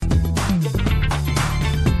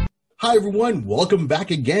Hi, everyone. Welcome back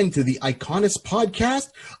again to the iConis podcast.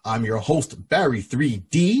 I'm your host, Barry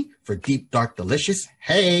 3D for Deep Dark Delicious.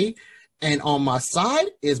 Hey, and on my side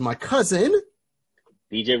is my cousin,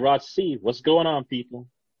 DJ Rod C. What's going on, people?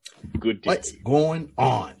 Good day. What's going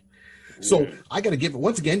on? So I got to give it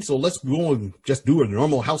once again. So let's go and just do a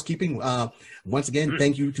normal housekeeping. Once again,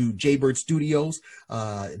 thank you to Jaybird Studios,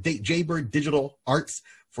 Jaybird Digital Arts,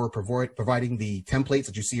 for providing the templates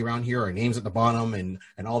that you see around here, our names at the bottom and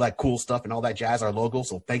all that cool stuff and all that jazz, our logo.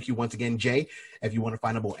 So thank you once again, Jay. If you want to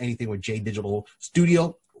find out about anything with Jay Digital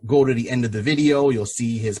Studio, go to the end of the video. You'll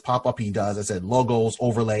see his pop-up. He does, I said, logos,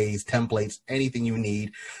 overlays, templates, anything you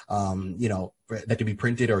need, that can be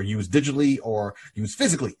printed or used digitally or used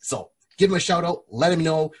physically. So give him a shout out. Let him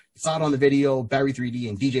know you saw it on the video. Barry 3D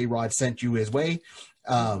and DJ Rod sent you his way.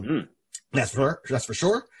 That's for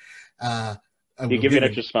sure. He'll give you an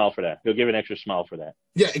extra smile for that. He'll give you an extra smile for that.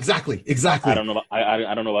 Yeah, exactly. I don't know.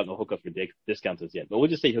 I don't know about no hookup for discounts yet, but we'll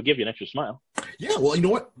just say he'll give you an extra smile. Yeah, well, you know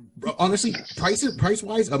what? Honestly, price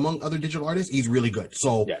wise, among other digital artists, he's really good.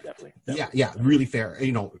 So yeah, definitely. Yeah, really fair.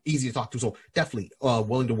 Easy to talk to. So definitely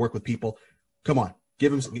willing to work with people. Come on,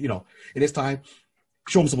 give him. In his time,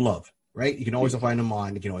 show him some love. Right? You can always find him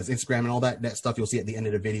on his Instagram and all that stuff. You'll see at the end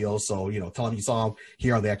of the video. So tell him you saw him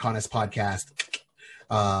here on the iConis podcast.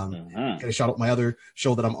 Gonna shout out my other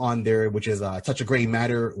show that I'm on there, which is Touch of Gray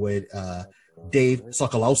Matter with Dave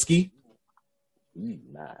Sokolowski.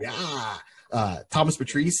 Nice. Yeah. Thomas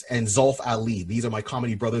Patrice and Zulf Ali. These are my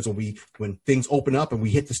comedy brothers. When things open up and we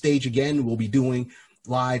hit the stage again, we'll be doing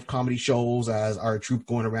live comedy shows as our troupe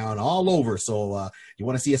going around all over. So you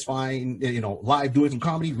want to see us live doing some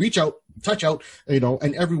comedy, reach out, touch out,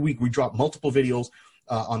 and every week we drop multiple videos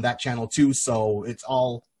on that channel too. So it's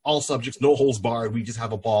all subjects, no holes barred. We just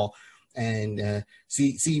have a ball and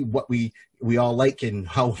see what we all like and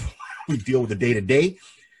how we deal with the day to day.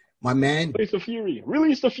 My man, release the fury.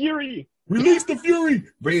 Release the fury. Release the fury.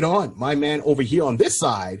 Right on, my man over here on this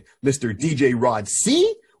side, Mr. DJ Rod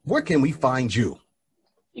C. Where can we find you?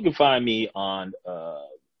 You can find me on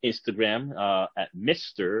Instagram at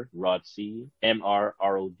Mr. Rod C,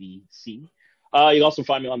 MRRODC. You can also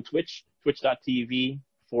find me on Twitch, twitch.tv/DJ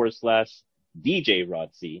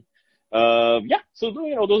Rod C. So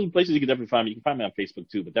those are places you can definitely find me. You can find me on Facebook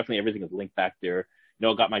too, but definitely everything is linked back there.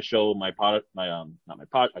 I got my show, I got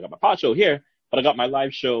my pod show here, but I got my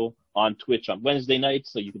live show on Twitch on Wednesday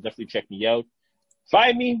nights, so you can definitely check me out.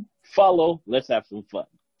 Find me, follow, let's have some fun.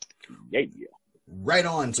 Yeah. Right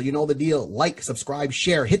on. So you know the deal. Like, subscribe,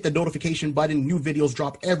 share, hit the notification button. New videos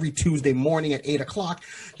drop every Tuesday morning at 8 o'clock.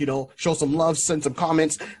 Show some love, send some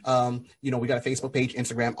comments. We got a Facebook page,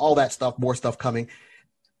 Instagram, all that stuff, more stuff coming.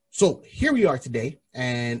 So here we are today.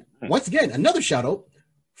 And once again, another shout out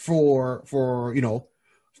for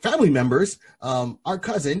family members. Our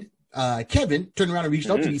cousin, Kevin, turned around and reached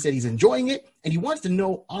out to me. He said he's enjoying it. And he wants to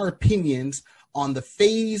know our opinions on the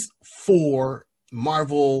Phase 4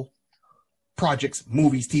 Marvel projects,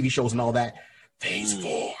 movies, TV shows, and all that. Phase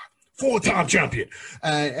 4, four-time champion.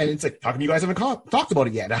 And it's like, how come you guys haven't talked about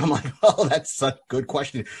it yet? And I'm like, oh, that's a good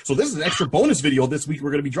question. So this is an extra bonus video this week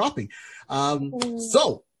we're going to be dropping.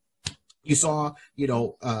 So you saw,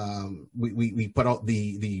 we put out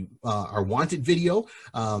the our wanted video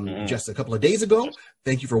just a couple of days ago.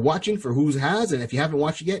 Thank you for watching, for who has. And if you haven't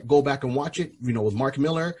watched it yet, go back and watch it, with Mark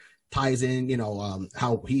Miller. Ties in,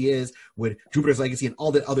 how he is with Jupiter's Legacy and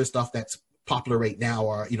all the other stuff that's popular right now,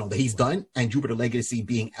 or that he's done, and Jupiter Legacy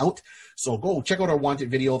being out. So go check out our wanted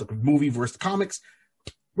video, the movie versus the comics.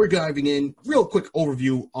 We're diving in real quick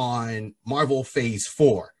overview on Marvel Phase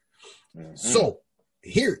 4. So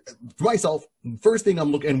here for myself, first thing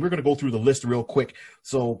I'm looking, and we're going to go through the list real quick.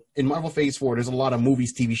 So in Marvel Phase 4, there's a lot of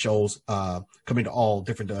movies, TV shows coming to all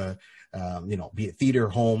different be it theater,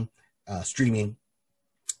 home, streaming,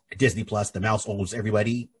 Disney Plus. The mouse owns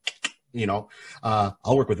everybody. I'll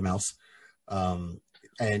work with the mouse. And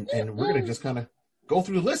we're gonna just kind of go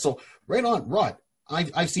through the list. So right on, Rod.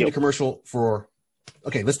 I've seen a commercial for.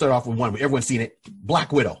 Okay, let's start off with one. Everyone's seen it.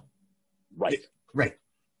 Black Widow. Right.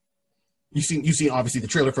 You've seen obviously the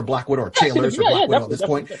trailer for Black Widow, or trailers for Black Widow at this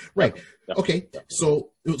point. Right. Okay. So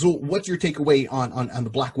what's your takeaway on the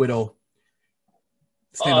Black Widow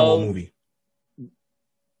standalone movie?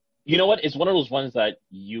 You know what? It's one of those ones that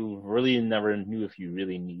you really never knew if you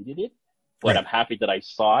really needed it. But right. I'm happy that I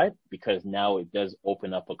saw it, because now it does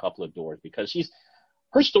open up a couple of doors. Because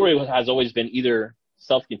her story has always been either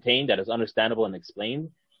self-contained, that is understandable and explained,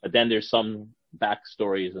 but then there's some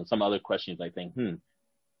backstories and some other questions I think,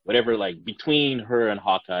 whatever, like between her and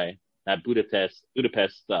Hawkeye, that Budapest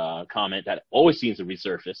comment that always seems to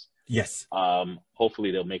resurface. Yes.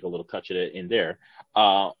 Hopefully they'll make a little touch of it in there.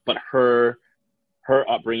 But her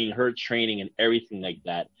upbringing, her training, and everything like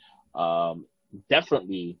that,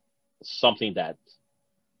 definitely something that,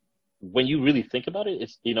 when you really think about it,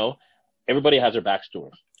 it's, everybody has their backstory.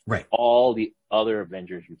 Right. All the other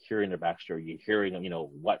Avengers, you're hearing their backstory. You're hearing,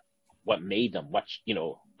 what made them, what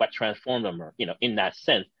transformed them, or, in that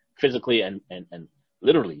sense, physically and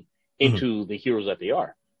literally into the heroes that they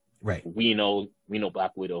are. Right. We know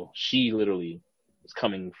Black Widow. She literally is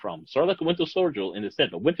coming from sort of like a Winter Soldier in the sense.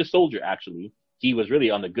 But Winter Soldier, actually, he was really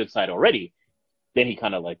on the good side already. Then he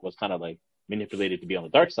was manipulated to be on the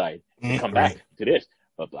dark side and come back to this.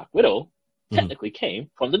 But Black Widow technically came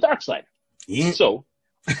from the dark side. Yeah. So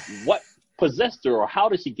what possessed her, or how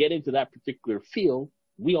did she get into that particular field?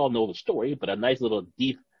 We all know the story, but a nice little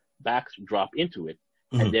deep backdrop into it.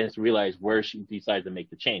 And then to realize where she decides to make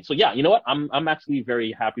the change. So yeah, you know what? I'm actually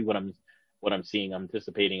very happy what I'm seeing. I'm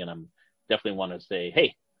anticipating, and I'm definitely want to say,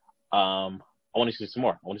 hey, I want to see some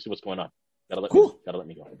more. I want to see what's going on. Gotta let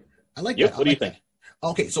me go. I like that. What do you think?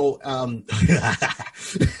 Okay, so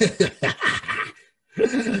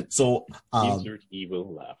Insert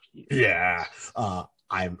evil laugh. Yeah.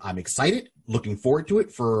 I'm excited, looking forward to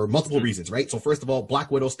it for multiple reasons, right? So first of all,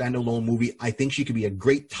 Black Widow standalone movie. I think she could be a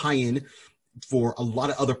great tie-in for a lot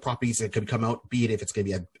of other properties that could come out, be it if it's going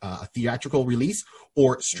to be a theatrical release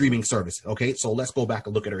or streaming service. Okay, so let's go back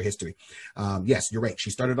and look at her history. Yes, you're right. She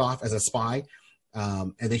started off as a spy,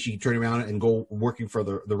 and then she turned around and go working for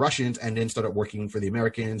the Russians, and then started working for the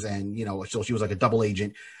Americans, and so she was like a double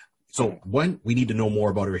agent. So one, we need to know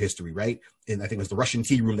more about her history, right? And I think it was the Russian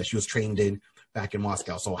tea room that she was trained in back in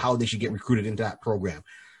Moscow. So how did she get recruited into that program?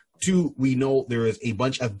 Two, we know there is a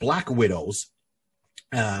bunch of Black Widows.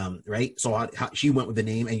 Right. So how she went with the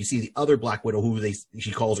name, and you see the other Black Widow who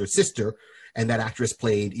she calls her sister, and that actress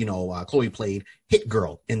played, Chloe played Hit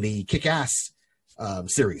Girl in the Kick-Ass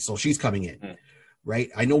series. So she's coming in, right?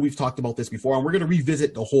 I know we've talked about this before, and we're going to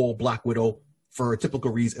revisit the whole Black Widow for a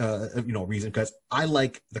typical reason, because I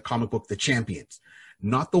like the comic book, The Champions,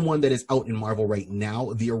 not the one that is out in Marvel right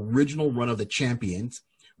now, the original run of The Champions,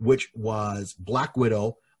 which was Black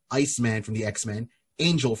Widow, Iceman from the X-Men,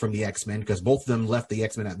 Angel from the X-Men, because both of them left the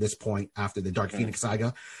X-Men at this point after the Dark Phoenix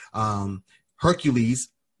saga, Hercules,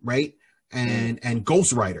 right, and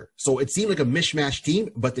Ghost Rider. So it seemed like a mishmash team,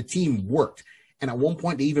 but the team worked. And at one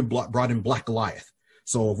point, they even brought in Black Goliath.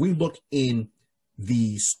 So if we look in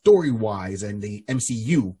the story-wise and the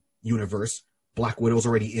MCU universe, Black Widow's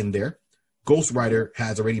already in there. Ghost Rider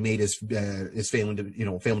has already made his failing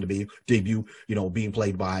to debut, being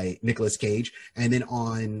played by Nicolas Cage. And then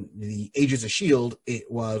on the Agents of S.H.I.E.L.D., it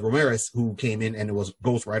was Ramirez who came in, and it was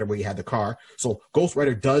Ghost Rider where he had the car. So Ghost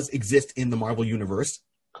Rider does exist in the Marvel universe.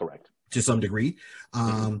 Correct. To some degree.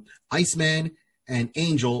 Iceman and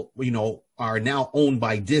Angel, are now owned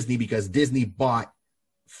by Disney because Disney bought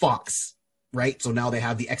Fox, right? So now they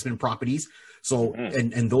have the X-Men properties. So,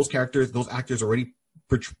 and those actors already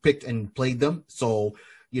picked and played them. So,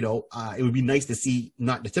 it would be nice to see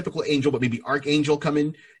not the typical Angel, but maybe Archangel come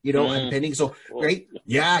in, and pending. So, right?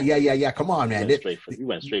 Yeah. Come on, man. You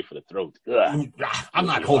went straight for the throat. I'm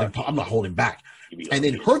not holding back. And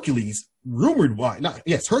then Hercules,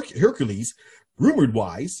 Hercules, rumored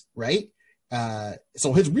wise, right?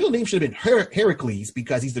 So his real name should have been Heracles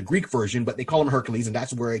because he's the Greek version, but they call him Hercules, and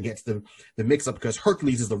that's where it gets the mix up because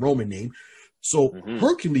Hercules is the Roman name. So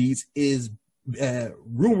Hercules is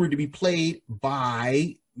rumored to be played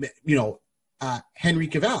by Henry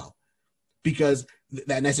Cavill, because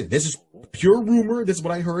this is pure rumor. This is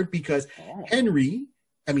what I heard, because Henry,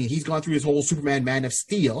 he's gone through his whole Superman Man of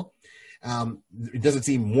Steel. It doesn't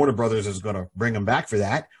seem Warner Brothers is going to bring him back for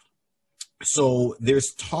that. So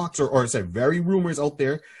there's talks or very rumors out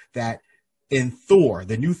there that in Thor,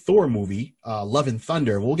 the new Thor movie, Love and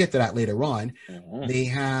Thunder, we'll get to that later on. They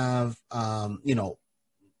have, other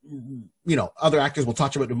actors will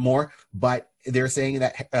touch about it more, but they're saying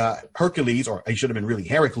that Hercules, or he should have been really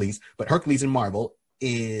Heracles, but Hercules in Marvel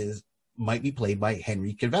might be played by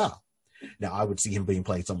Henry Cavill. Now, I would see him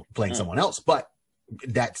playing someone else, but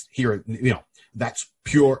that's that's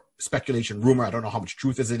pure speculation, rumor. I don't know how much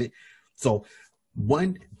truth is in it. So,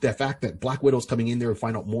 one, the fact that Black Widow's coming in there and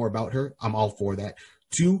find out more about her, I'm all for that.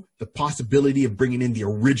 Two, the possibility of bringing in the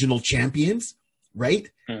original champions, right?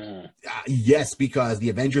 Yes, because the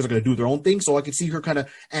Avengers are going to do their own thing. So I could see her kind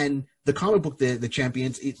of, and the comic book, the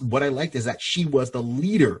Champions, what I liked is that she was the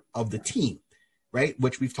leader of the team, right?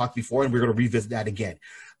 Which we've talked before, and we're going to revisit that again.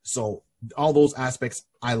 So all those aspects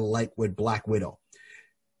I like with Black Widow.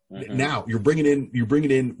 Now you're bringing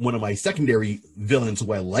in one of my secondary villains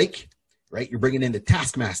who I like, right? You're bringing in the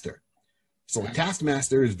Taskmaster. So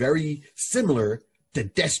Taskmaster is very similar to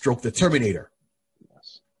Deathstroke, the Terminator.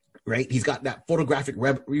 Right, he's got that photographic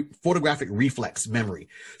reflex memory.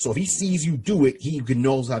 So if he sees you do it, he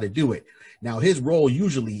knows how to do it. Now his role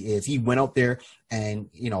usually is he went out there and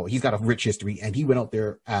he's got a rich history, and he went out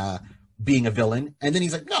there being a villain, and then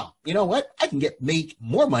he's like, no, you know what? I can make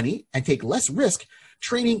more money and take less risk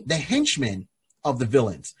training the henchmen of the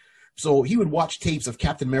villains. So he would watch tapes of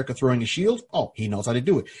Captain America throwing a shield. Oh, he knows how to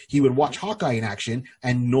do it. He would watch Hawkeye in action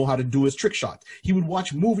and know how to do his trick shots. He would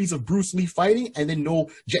watch movies of Bruce Lee fighting and then know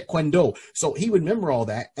Jeet Kune Do. So he would remember all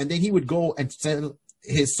that, and then he would go and send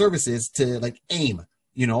his services to like AIM,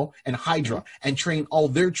 and Hydra, and train all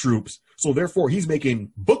their troops. So therefore, he's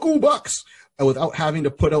making bucks without having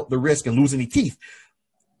to put out the risk and lose any teeth.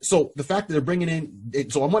 So the fact that they're bringing in,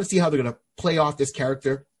 so I want to see how they're going to play off this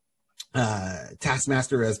character.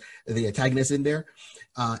 Taskmaster as the antagonist in there.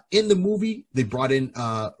 In the movie, they brought in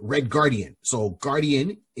Red Guardian. So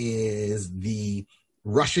Guardian is the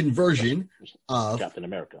Russian version of Captain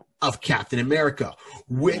America,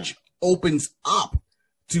 which opens up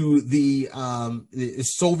to the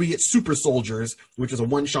Soviet super soldiers, which is a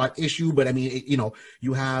one-shot issue. But I mean,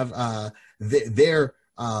 you have their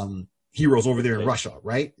heroes over there in Russia,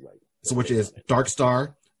 right? So which is Dark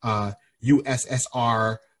Star,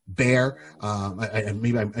 USSR. Bear, and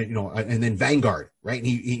then Vanguard, right? And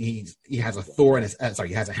he has a Thor and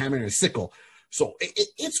he has a hammer and a sickle. So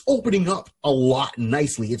it's opening up a lot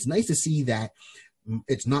nicely. It's nice to see that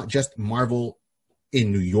it's not just Marvel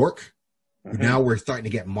in New York. Now we're starting to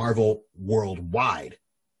get Marvel worldwide.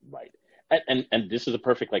 Right. And this is a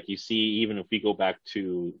perfect, like you see, even if we go back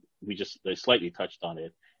to, they slightly touched on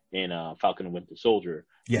it in Falcon and Winter Soldier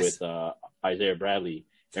with Isaiah Bradley,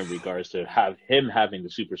 in regards to having the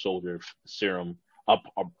super soldier serum, a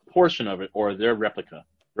portion of it, or their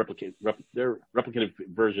replicative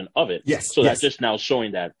version of it. Yes. So that's just now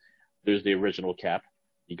showing that there's the original Cap.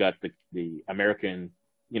 You got the American,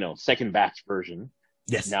 second batch version.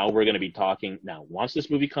 Yes. Now we're going to be talking. Now, once this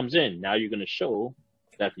movie comes in, now you're going to show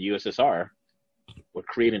that the USSR were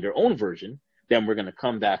creating their own version. Then we're going to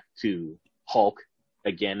come back to Hulk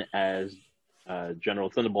again, as General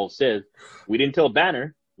Thunderbolt says. We didn't tell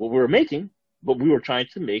Banner what we were making, but we were trying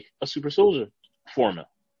to make a super soldier formula.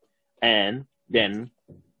 And then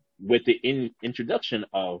with the introduction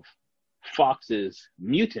of Fox's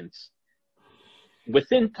mutants,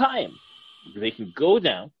 within time, they can go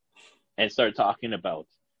down and start talking about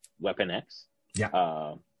Weapon X.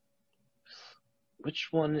 Yeah. Which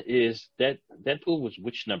one is that? Deadpool was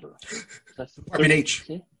which number? That's Department H.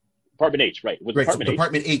 Department H, right. With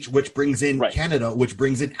Department H, which brings in Canada, which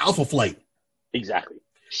brings in Alpha Flight. Exactly.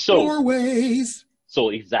 So Norways. So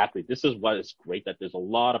exactly. This is what is great, that there's a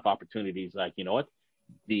lot of opportunities. Like, you know what?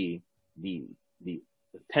 The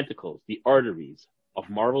tentacles, the arteries of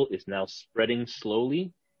Marvel is now spreading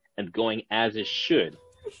slowly and going as it should.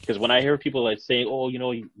 Because when I hear people like saying, oh,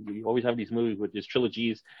 you always have these movies with these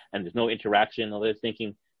trilogies and there's no interaction, they're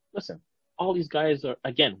thinking, listen, all these guys are,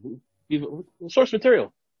 again, source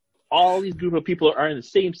material. All these group of people are in the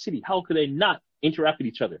same city. How could they not interact with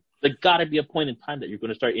each other? There got to be a point in time that you're going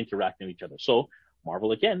to start interacting with each other. So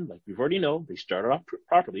Marvel, again, like we've already know, they started off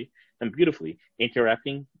properly and beautifully,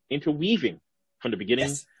 interweaving from the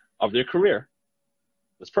beginning of their career.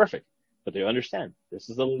 That's perfect. But they understand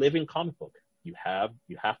this is a living comic book. You have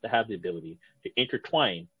to have the ability to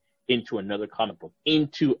intertwine into another comic book,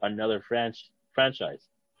 into another franchise,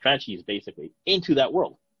 basically, into that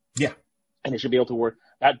world. Yeah. And it should be able to work.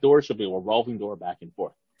 That door should be a revolving door back and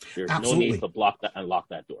forth. There's Absolutely. no need to block that and lock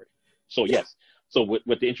that door. So yes. So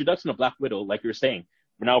with the introduction of Black Widow, like you're saying,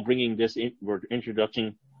 we're now bringing this in. We're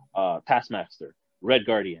introducing Taskmaster, Red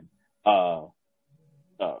Guardian, Black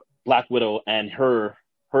Widow, and her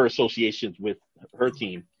associations with her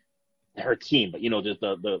team. But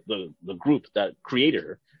the group that created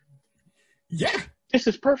her. Yeah. This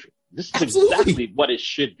is perfect. This is Absolutely. exactly what it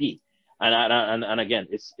should be. And again,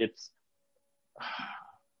 it's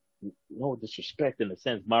no disrespect in the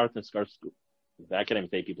sense Martin Scorsese. I can't even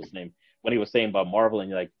say people's name when he was saying about Marvel and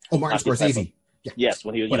you're like, Martin Scorsese. Yes,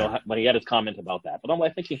 when he was, when he had his comment about that. But I'm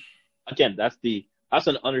like thinking, again, that's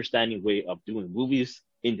an understanding way of doing movies,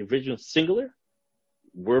 individual, singular.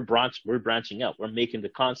 We're branching out. We're making the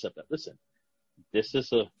concept that, listen, this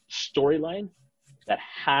is a storyline that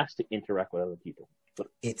has to interact with other people.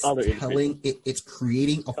 It's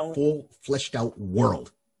creating a full fleshed out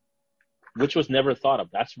world, which was never thought of.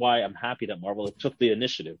 That's why I'm happy that Marvel took the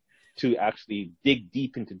initiative to actually dig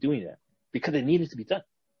deep into doing that, because it needed to be done.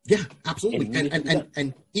 Yeah, absolutely.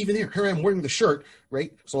 And even there, here I'm wearing the shirt,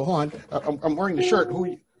 right? So hold on, I'm wearing the shirt.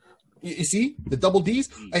 Who you see the double D's,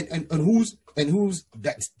 and who's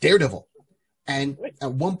that's Daredevil. And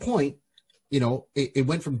at one point, it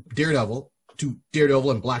went from Daredevil to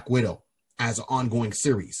Daredevil and Black Widow as an ongoing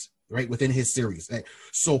series, right, within his series.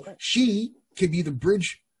 So she could be the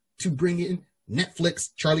bridge to bring in Netflix.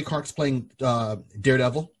 Charlie Clark's playing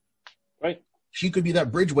Daredevil. Right. She could be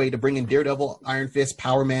that bridgeway to bring in Daredevil, Iron Fist,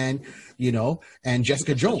 Power Man, and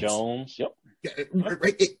Jessica Jones. Yep.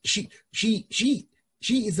 Right. She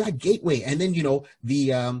is that gateway. And then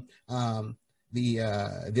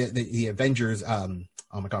the Avengers.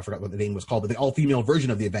 Oh my God, I forgot what the name was called, but the all-female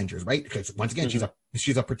version of the Avengers, right? Because once again,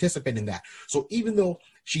 she's a participant in that. So even though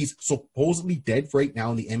she's supposedly dead right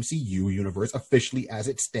now in the MCU universe, officially as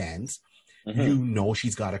it stands,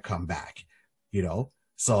 she's got to come back.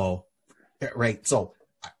 So right. So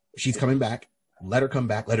she's coming back. Let her come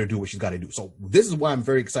back. Let her do what she's got to do. So this is why I'm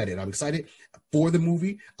very excited. I'm excited for the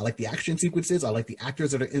movie. I like the action sequences. I like the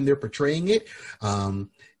actors that are in there portraying it.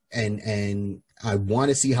 And I want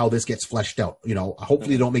to see how this gets fleshed out.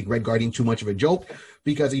 Hopefully they don't make Red Guardian too much of a joke,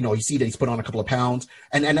 because, you see that he's put on a couple of pounds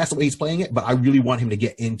and that's the way he's playing it. But I really want him to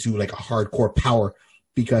get into like a hardcore power,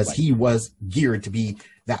 because he was geared to be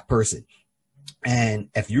that person. And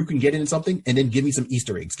if you can get into something and then give me some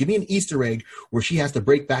Easter eggs, give me an Easter egg where she has to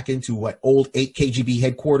break back into old 8 KGB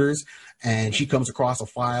headquarters, and she comes across a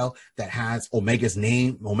file that has Omega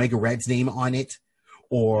Red's name on it,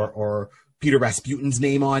 or Peter Rasputin's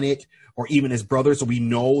name on it, or even his brother. So we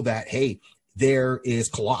know that, hey, there is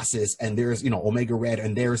Colossus, and there's, Omega Red,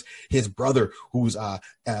 and there's his brother who's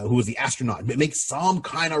the astronaut. But make some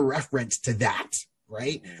kind of reference to that.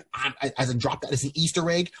 Right? As I drop that as an Easter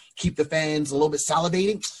egg, keep the fans a little bit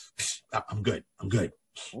salivating. I'm good.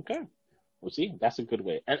 Okay. Well, see, that's a good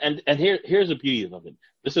way. And here's the beauty of it.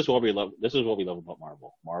 This is what we love. This is what we love about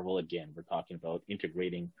Marvel. Marvel, again, we're talking about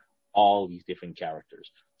integrating all these different characters.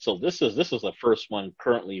 So this is the first one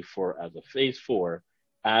currently as a Phase 4,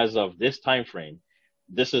 as of this time frame.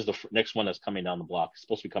 This is the next one that's coming down the block. It's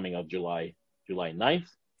supposed to be coming out July 9th.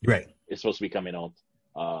 Right. It's supposed to be coming out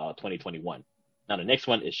 2021. Now, the next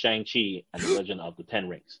one is Shang-Chi and the Legend of the Ten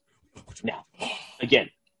Rings. Now, again,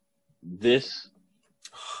 this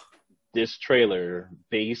trailer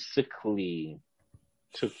basically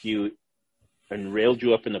took you and railed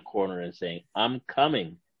you up in the corner and saying, I'm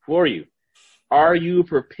coming for you. Are you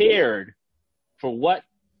prepared for what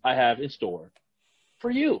I have in store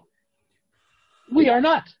for you? We are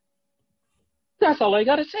not. That's all I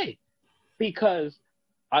got to say. Because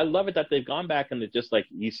I love it that they've gone back and it's just like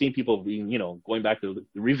you've seen people being, going back to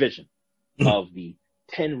the revision of the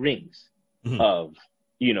 10 rings of,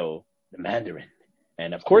 the Mandarin.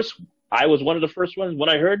 And of course, I was one of the first ones when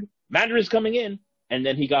I heard Mandarin's coming in, and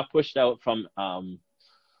then he got pushed out from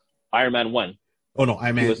Iron Man 1. Oh no,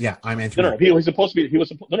 Iron Man 3. No, he was supposed to be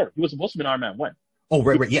in Iron Man 1. Oh,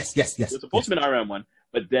 right. Yes. He was supposed to be in Iron Man 1,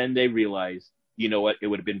 but then they realized, you know what, it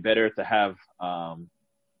would have been better to have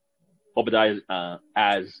Obadiah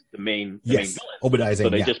as the main villain. Obadiah, so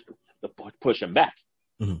they just push him back.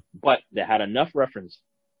 But they had enough reference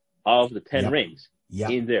of the 10 rings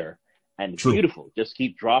in there, and it's beautiful. Just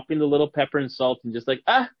keep dropping the little pepper and salt, and just like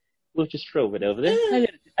we'll just throw it over there.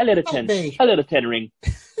 A little 10 ring.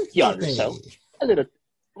 Yard yourself. A little.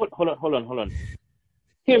 Hold on.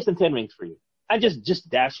 Here's the 10 rings for you. And just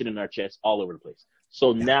dash it in our chest all over the place.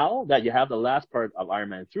 So now that you have the last part of Iron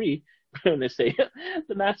Man 3. When they say,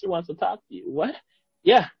 the master wants to talk to you. What?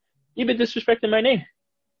 Yeah, you've been disrespecting my name.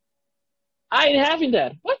 I ain't having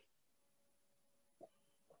that. What?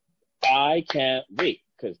 I can't wait,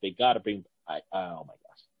 because they got to bring... oh, my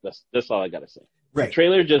gosh. That's all I got to say. Right. The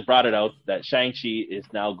trailer just brought it out that Shang-Chi is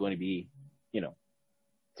now going to be,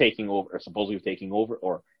 taking over, or supposedly taking over,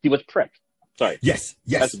 or he was prepped. Sorry. Yes.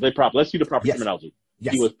 Let's do the proper terminology.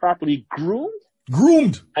 Yes. He was properly groomed.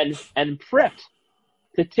 And prepped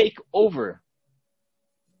to take over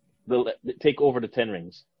the 10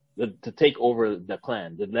 rings, to take over the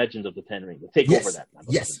clan, the Legend of the Ten Rings, to take over that.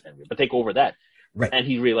 But take over that. Right. And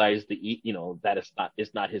he realized that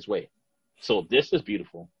it's not his way. So this is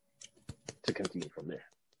beautiful to continue from there.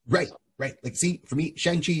 Right. Right. Like, see, for me,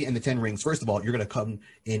 Shang-Chi and the 10 Rings, first of all, you're going to come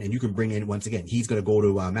in and you can bring in, once again, he's going to go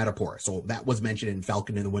to Madripoor. So that was mentioned in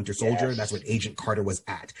Falcon and the Winter Soldier. Yes. That's what Agent Carter was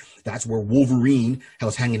at. That's where Wolverine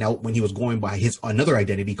was hanging out when he was going by his another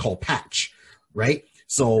identity called Patch. Right.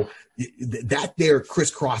 So that there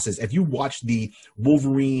crisscrosses. If you watch the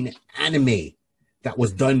Wolverine anime, that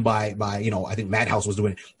was done by I think Madhouse was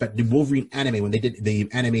doing it, but the Wolverine anime, when they did the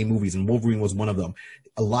anime movies, and Wolverine was one of them,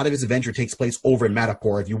 a lot of his adventure takes place over in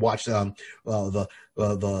Madripoor. If you watch the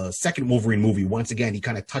second Wolverine movie, once again he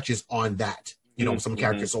kind of touches on that, some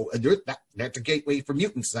characters. So that's a gateway for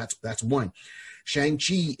mutants. That's one.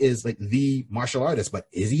 Shang-Chi is like the martial artist, but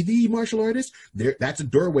is he the martial artist? That's a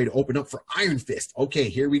doorway to open up for Iron Fist. Okay,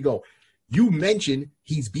 here we go. You mentioned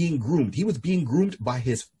he's being groomed. He was being groomed by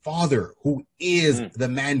his father, who is the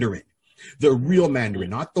Mandarin, the real Mandarin,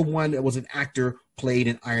 not the one that was an actor played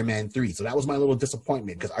in Iron Man 3. So that was my little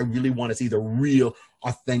disappointment, because I really want to see the real,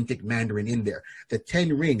 authentic Mandarin in there. The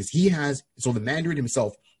 10 rings so the Mandarin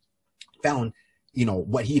himself found,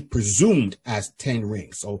 what he presumed as 10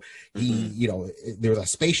 rings. So he, there was a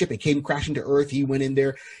spaceship, it came crashing to Earth. He went in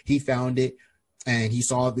there, he found it. And he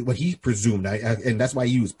saw what he presumed, and that's why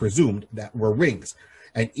he used presumed, that were rings,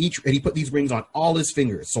 and he put these rings on all his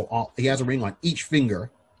fingers. So he has a ring on each finger.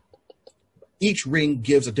 Each ring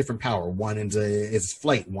gives a different power. One is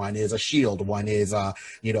flight, one is a shield, one is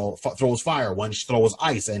throws fire, one throws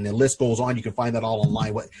ice, and the list goes on. You can find that all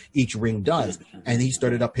online, what each ring does. And he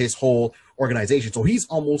started up his whole organization. So he's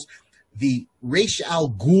almost the Ra's al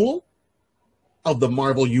Ghul of the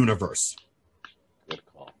Marvel universe.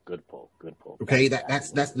 Good pull. Okay,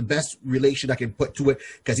 that's the best relation I can put to it,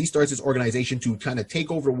 because he starts his organization to kind of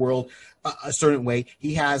take over the world a certain way.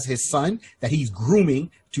 He has his son that he's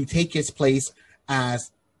grooming to take his place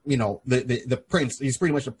as, the prince. He's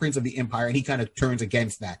pretty much the prince of the empire, and he kind of turns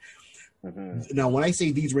against that. Now, when I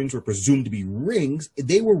say these rings were presumed to be rings,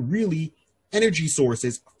 they were really energy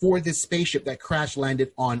sources for this spaceship that crash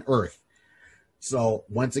landed on Earth. So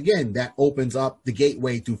once again, that opens up the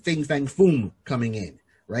gateway to Fing Fang Foom coming in.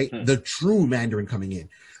 Right? The true Mandarin coming in.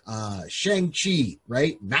 Shang-Chi,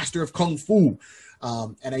 right? Master of Kung Fu.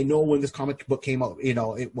 And I know when this comic book came out, it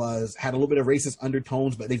had a little bit of racist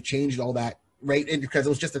undertones, but they've changed all that, right? And because it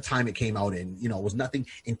was just the time it came out in, it was nothing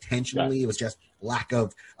intentionally. Yeah. It was just lack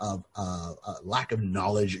of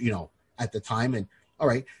knowledge, at the time. And all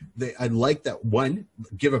right, I'd like that one,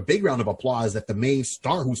 give a big round of applause that the main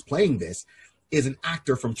star who's playing this is an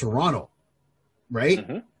actor from Toronto,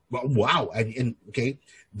 right? Well, wow. And okay,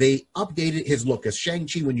 they updated his look, as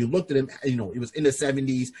Shang-Chi, when you looked at him, it was in the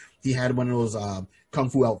 70s. He had one of those kung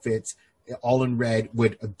fu outfits, all in red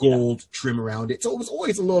with a gold trim around it. So it was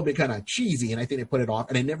always a little bit kind of cheesy, and I think they put it off,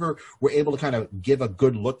 and they never were able to kind of give a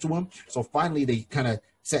good look to him. So finally they kind of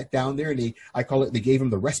sat down there, and they gave him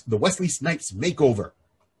the Wesley Snipes makeover.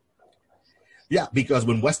 Yeah, because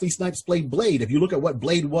when Wesley Snipes played Blade, if you look at what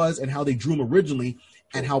Blade was and how they drew him originally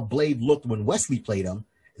and how Blade looked when Wesley played him,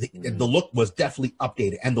 the look was definitely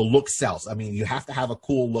updated, and the look sells. I mean, you have to have a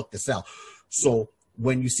cool look to sell. So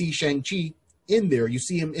when you see Shang-Chi in there, you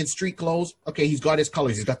see him in street clothes. Okay, he's got his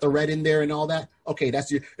colors. He's got the red in there and all that. Okay,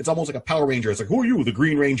 it's almost like a Power Ranger. It's like, who are you? The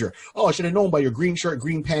Green Ranger. Oh, I should have known by your green shirt,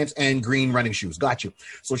 green pants, and green running shoes. Got you.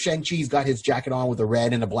 So Shang-Chi's got his jacket on with the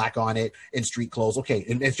red and the black on it in street clothes. Okay,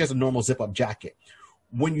 and it's just a normal zip-up jacket.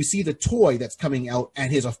 When you see the toy that's coming out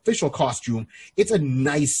and his official costume, it's a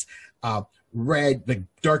nice red, like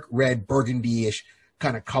dark red, burgundy-ish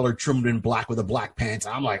kind of color, trimmed in black with the black pants.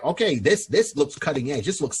 I'm like, okay, this looks cutting edge.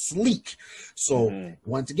 This looks sleek. So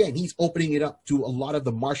once again, he's opening it up to a lot of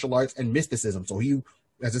the martial arts and mysticism. So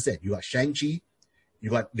as I said, you got Shang-Chi, you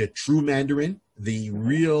got the true Mandarin, the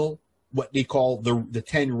real, what they call the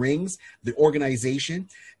 10 rings, the organization.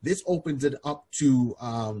 This opens it up to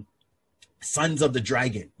Sons of the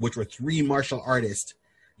Dragon, which were 3 martial artists,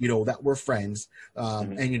 that were friends.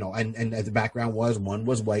 And the background was, one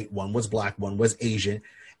was white, one was black, one was Asian.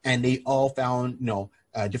 And they all found,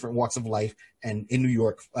 different walks of life and in New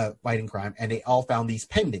York fighting crime. And they all found these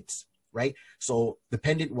pendants, right? So the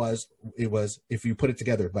pendant was, if you put it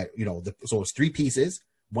together, but, so it's 3 pieces.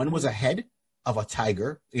 One was a head of a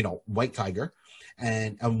tiger, white tiger.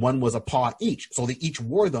 And one was a paw each. So they each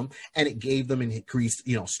wore them, and it gave them and increased,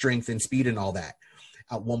 strength and speed and all that.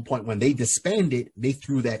 At one point, when they disbanded, they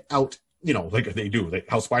threw that out, like they do, like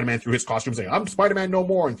how Spider-Man threw his costume, saying, "I'm Spider-Man no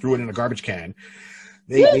more," and threw it in a garbage can.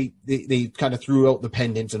 They kind of threw out the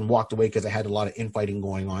pendants and walked away because they had a lot of infighting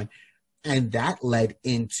going on. And that led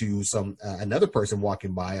into another person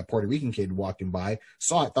walking by, a Puerto Rican kid walking by,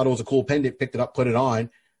 saw it, thought it was a cool pendant, picked it up, put it on.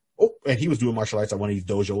 Oh, and he was doing martial arts at one of these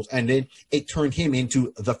dojos. And then it turned him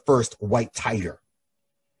into the first white tiger.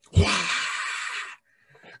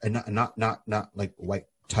 And not like White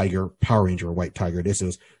Tiger, Power Ranger, or White Tiger. This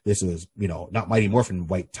is not Mighty Morphin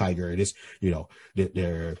White Tiger. This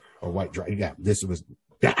they're a White Dragon. Yeah, this was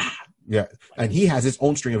yeah. And he has his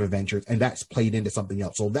own string of adventures, and that's played into something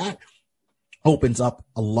else. So that opens up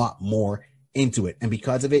a lot more into it. And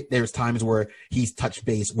because of it, there's times where he's touched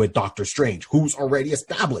base with Doctor Strange, who's already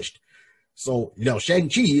established. So,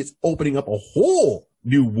 Shang-Chi is opening up a whole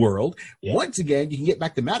new world. Yeah. Once again, you can get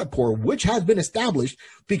back to Madripoor, which has been established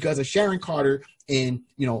because of Sharon Carter in,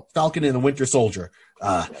 Falcon and the Winter Soldier.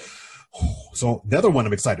 So the other one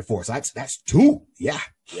I'm excited for. So that's 2. Yeah.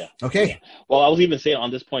 Yeah. Okay. Yeah. Well, I was even saying on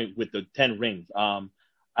this point with the 10 rings,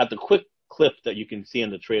 at the quick clip that you can see in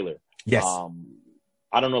the trailer. Yes.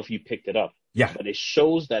 I don't know if you picked it up. Yeah. But it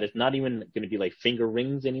shows that it's not even going to be like finger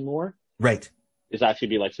rings anymore. Right. It's actually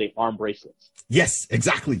be like, say, arm bracelets. Yes,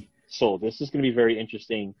 exactly. So this is going to be very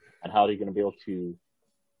interesting and how they're going to be able to,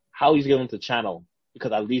 how he's going to channel,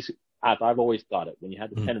 because at least I've always thought it, when you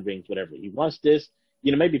have the 10 rings, whatever, he wants this,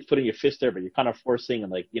 maybe putting your fist there, but you're kind of forcing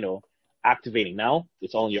and activating. Now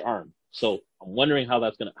it's all in your arm. So I'm wondering how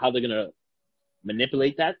they're going to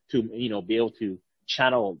manipulate that to, be able to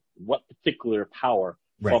channel what particular power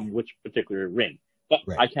from which particular ring. But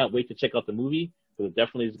I can't wait to check out the movie, because it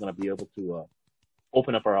definitely is going to be able to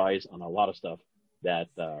open up our eyes on a lot of stuff that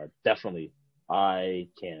definitely I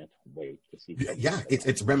can't wait to see. Yeah,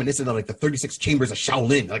 it's reminiscent of like the 36 Chambers of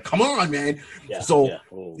Shaolin. Like, come on, man. Yeah, so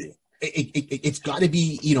it's got to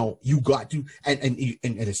be, you got to,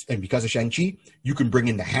 and because of Shang-Chi, you can bring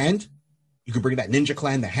in the hand. You can bring that Ninja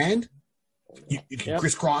Clan, the hand. You can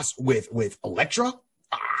crisscross with Elektra.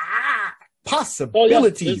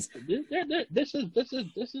 Possibilities. This is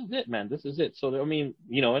it, man. This is it. So I mean,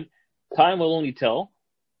 time will only tell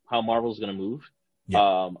how Marvel's going to move.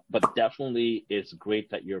 Yeah. But definitely, it's great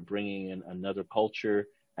that you're bringing in another culture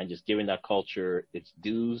and just giving that culture its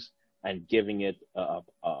dues and giving it a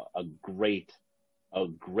great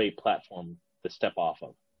platform to step off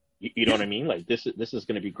of. You know what I mean? Like this is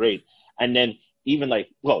going to be great. And then even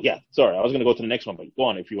sorry, I was going to go to the next one, but go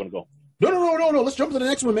on if you want to go. No. Let's jump to the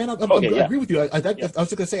next one, man. I agree with you. I was just going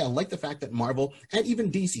to say, I like the fact that Marvel and even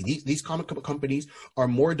DC, these comic companies are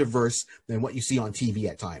more diverse than what you see on TV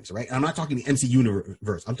at times, right? And I'm not talking the MC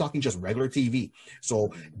universe. I'm talking just regular TV.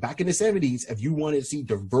 So back in the 70s, if you wanted to see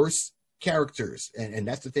diverse characters, and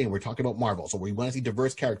that's the thing, we're talking about Marvel, so we want to see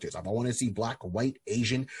diverse characters. I want to see Black, white,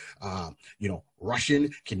 Asian,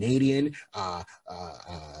 Russian, Canadian,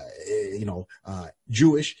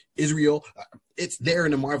 Jewish, Israel. It's there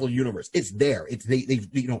in the Marvel universe. It's there. It's they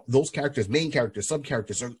those characters, main characters, sub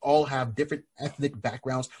characters, all have different ethnic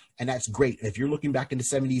backgrounds, and that's great. If you're looking back in the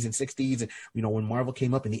 70s and 60s, and when Marvel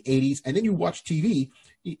came up in the 80s, and then you watch TV,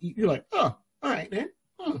 you're like, oh, all right, man.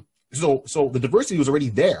 So the diversity was already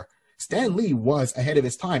there. Stan Lee was ahead of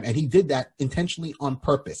his time, and he did that intentionally on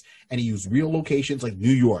purpose. And he used real locations like New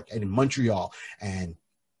York and Montreal and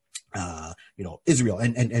Israel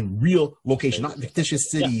and real location, not fictitious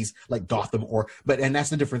cities like Gotham and that's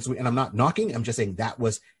the difference. And I'm not knocking. I'm just saying that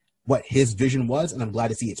was what his vision was, and I'm glad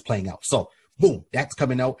to see it's playing out. So boom, that's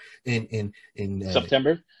coming out in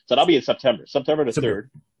September. So that'll be in September. September the 3rd.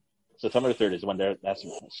 September the 3rd is when that's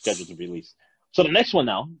scheduled to release. So the next one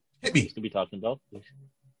now, hit me. To be talking about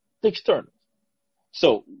the Eternals.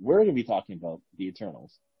 So we're going to be talking about the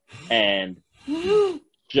Eternals, and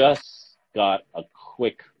just got a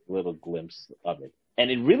quick little glimpse of it.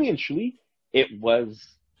 And it really and truly, they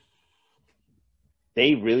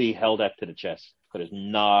really held that to the chest, because there's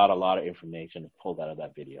not a lot of information pulled out of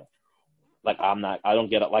that video. Like, I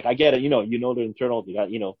don't get it. Like, I get it. The Eternals,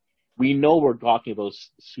 we know we're talking about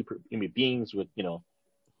super beings with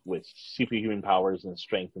superhuman powers and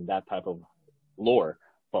strength and that type of lore,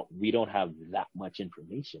 but we don't have that much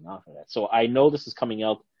information off of that. So I know this is coming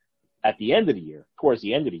out at the end of the year, towards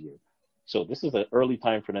the end of the year. So this is an early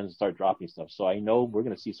time for them to start dropping stuff. So I know we're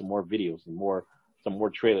going to see some more videos and some more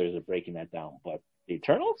trailers of breaking that down. But the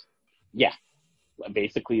Eternals? Yeah.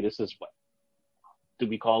 Basically, this is what do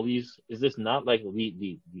we call these? Is this not like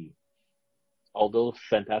the although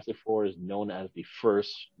Fantastic Four is known as the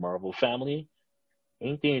first Marvel family,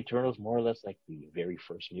 ain't the Eternals more or less like the very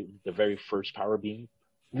first mutant, the very first power being?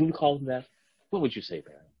 Would we call them that? What would you say,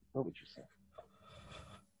 Barry? What would you say?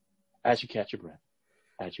 As you catch your breath.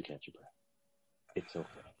 It's okay.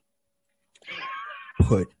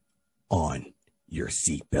 Put on your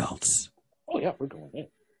seatbelts. Oh, yeah, we're going in.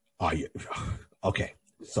 Are you? Okay.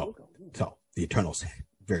 So the Eternals,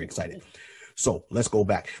 very excited. So let's go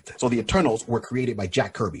back. So the Eternals were created by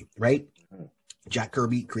Jack Kirby, right? Jack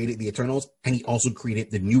Kirby created the Eternals, and he also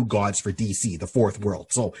created the new gods for DC, the fourth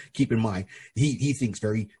world. So keep in mind, he thinks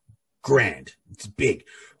very grand. It's big.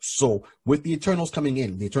 So with the Eternals coming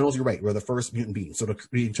in, the Eternals, you're right, we're the first mutant beings. So the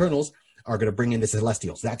Eternals are going to bring in the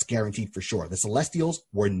Celestials. That's guaranteed for sure. The Celestials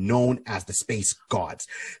were known as the space gods.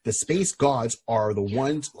 The space gods are the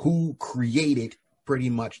ones who created pretty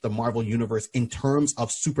much the Marvel universe in terms of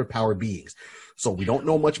superpower beings. So we don't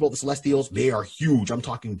know much about the Celestials. They are huge. I'm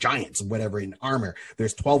talking giants, whatever, in armor.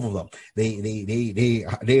 There's 12 of them.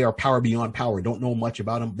 They are power beyond power. Don't know much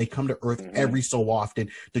about them. They come to Earth every so often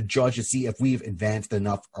to judge, to see if we've advanced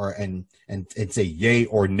enough, and say yay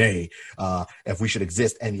or nay, if we should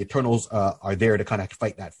exist. And the Eternals are there to kind of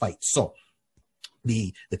fight that fight. So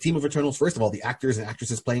the team of Eternals, first of all, the actors and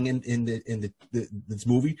actresses playing in this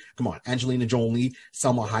movie, come on, Angelina Jolie,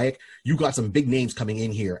 Salma Hayek, you got some big names coming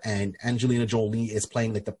in here, and Angelina Jolie is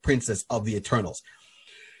playing like the princess of the Eternals.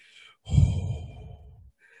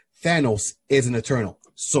 Thanos is an Eternal.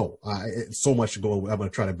 So so much to go. I'm going to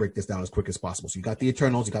try to break this down as quick as possible. So you got the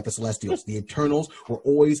Eternals, you got the Celestials. The Eternals were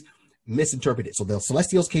always misinterpreted. So the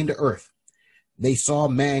Celestials came to Earth. They saw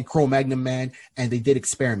man, Cro-Magnon man, and they did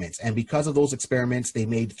experiments. And because of those experiments, they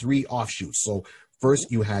made 3 offshoots. So first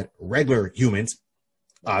you had regular humans,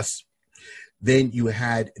 us. Then you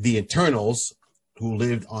had the Eternals, who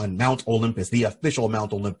lived on Mount Olympus, the official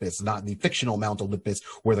Mount Olympus, not the fictional Mount Olympus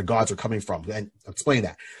where the gods are coming from. And I'll explain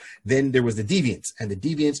that. Then there was the Deviants, and the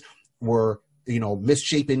Deviants were,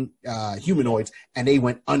 misshapen humanoids, and they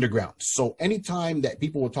went underground. So anytime that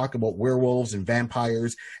people would talk about werewolves and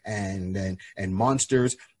vampires and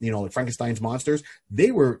monsters, Frankenstein's monsters,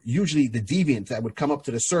 they were usually the deviants that would come up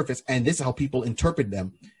to the surface, and this is how people interpret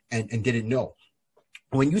them and didn't know.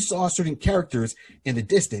 When you saw certain characters in the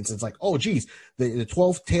distance, it's like, oh, geez, the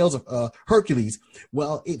 12 tales of Hercules.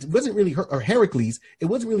 Well, it wasn't really Heracles. It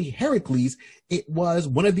wasn't really Heracles. It was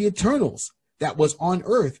one of the Eternals that was on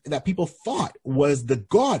Earth that people thought was the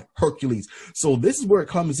god Hercules. So this is where it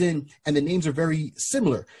comes in, and the names are very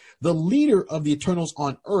similar. The leader of the Eternals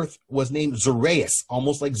on Earth was named Zaraeus,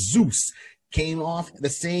 almost like Zeus. Came off the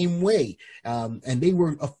same way. And they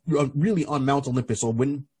were really on Mount Olympus. So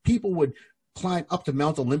when people would climb up to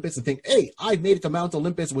Mount Olympus and think, hey, I made it to Mount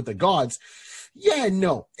Olympus with the gods. Yeah,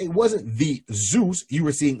 no, it wasn't the Zeus. You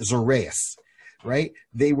were seeing Zaraeus. Right?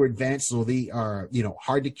 They were advanced, so they are,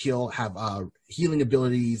 hard to kill, have healing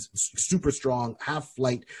abilities, super strong, have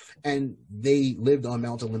flight, and they lived on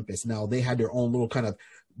Mount Olympus. Now, they had their own little kind of,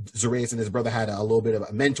 Zaraeus and his brother had a little bit of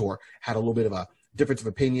a mentor, had a little bit of a difference of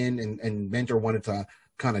opinion, and mentor wanted to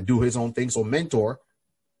kind of do his own thing. So mentor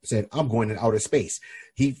said, I'm going in outer space.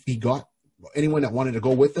 He got anyone that wanted to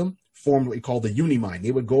go with him, formed what he called the Unimind. They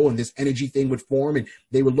would go and this energy thing would form, and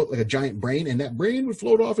they would look like a giant brain, and that brain would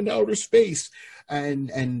float off into outer space.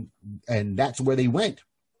 And that's where they went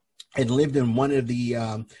and lived in one of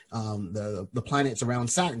the planets around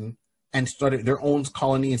Saturn and started their own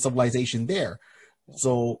colony and civilization there.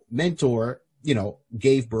 So Mentor,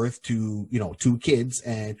 gave birth to, 2 kids,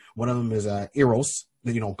 and one of them is Eros,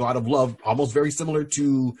 god of love, almost very similar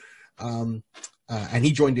to, and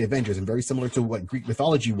he joined the Avengers, and very similar to what Greek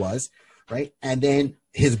mythology was, right? And then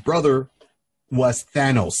his brother was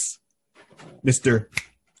Thanos, Mr.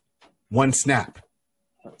 One Snap,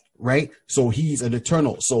 right? So he's an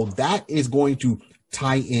Eternal. So that is going to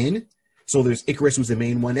tie in. So there's Icarus, who's the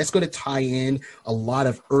main one. That's going to tie in a lot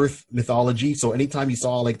of Earth mythology. So anytime you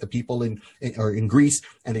saw like the people in Greece,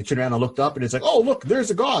 and they turned around and looked up, and it's like, oh, look, there's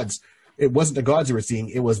the gods. It wasn't the gods they were seeing.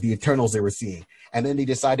 It was the Eternals they were seeing. And then they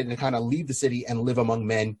decided to kind of leave the city and live among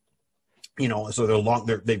men, so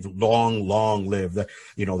they've long lived.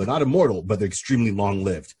 They're not immortal, but they're extremely long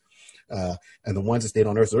lived. And the ones that stayed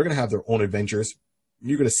on Earth, so they're going to have their own adventures.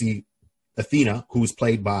 You're going to see Athena, who's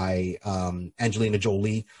played by Angelina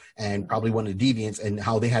Jolie, and probably one of the Deviants, and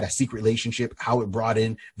how they had a secret relationship, how it brought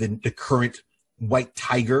in the current White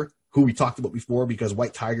Tiger, who we talked about before, because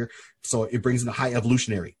White Tiger, so it brings in a high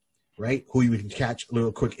evolutionary, right? Who you can catch a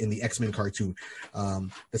little quick in the X-Men cartoon,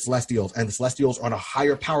 the Celestials. And the Celestials are on a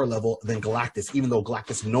higher power level than Galactus, even though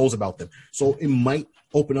Galactus knows about them. So it might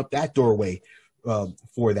open up that doorway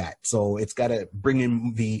for that. So it's got to bring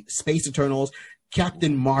in the Space Eternals,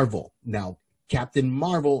 Captain Marvel. Now, Captain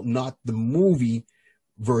Marvel, not the movie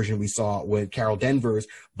version we saw with Carol Danvers,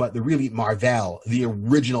 but the really Marvel, the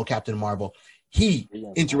original Captain Marvel. He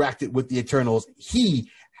interacted with the Eternals. He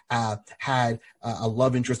had a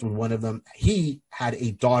love interest with one of them. He had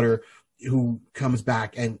a daughter who comes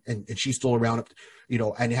back, and she's still around,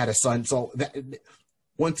 and had a son. So that,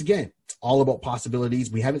 once again, it's all about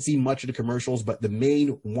possibilities. We haven't seen much of the commercials, but the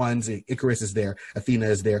main ones, Icarus is there, Athena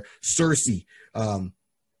is there, Cersei,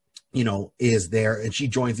 is there, and she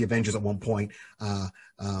joins the Avengers at one point.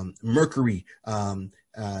 Mercury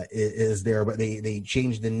is there, but they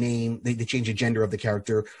changed the name, they changed the gender of the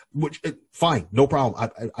character, which fine, no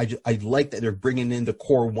problem. I like that they're bringing in the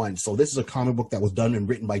core one. So this is a comic book that was done and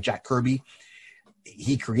written by Jack Kirby.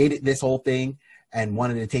 He created this whole thing and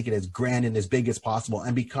wanted to take it as grand and as big as possible.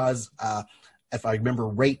 And because if I remember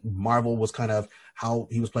right, Marvel was kind of how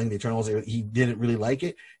he was playing the Eternals. He didn't really like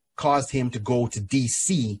it, caused him to go to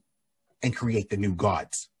DC and create the New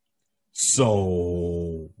Gods.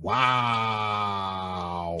 So,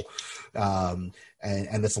 wow.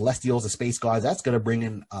 And the Celestials, the space gods, that's going to bring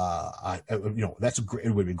in,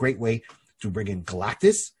 it would be a great way to bring in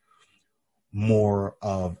Galactus, more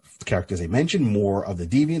of the characters they mentioned, more of the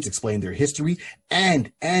Deviants, explain their history,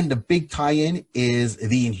 and the big tie-in is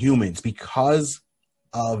the Inhumans, because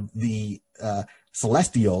of the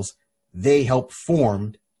Celestials, they help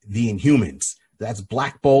form the Inhumans. That's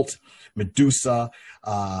Black Bolt, Medusa,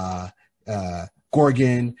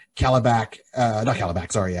 Gorgon, Calabac, not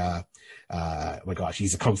Calabac, sorry. Oh my gosh,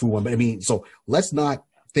 he's a kung fu one. But I mean, so let's not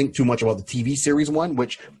think too much about the TV series one,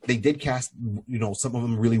 which they did cast, some of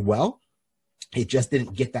them really well. It just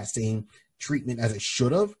didn't get that same treatment as it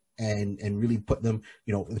should have, and really put them,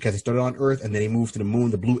 because they started on Earth and then they moved to the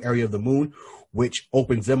moon, the blue area of the moon, which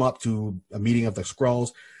opens them up to a meeting of the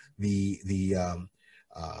Skrulls,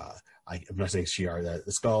 I'm not saying Shi'ar,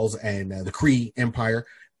 the Skrulls, and the Kree Empire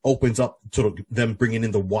opens up to them bringing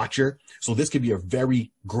in the Watcher. So this could be a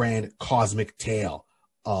very grand cosmic tale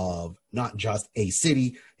of not just a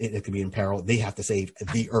city. It could be in peril. They have to save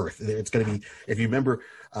the Earth. It's going to be, if you remember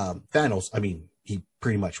Thanos, I mean, he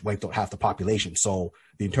pretty much wiped out half the population. So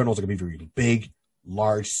the Eternals are going to be very big,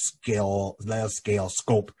 large scale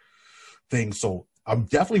scope thing. So I'm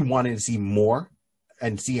definitely wanting to see more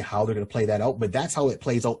and see how they're going to play that out. But that's how it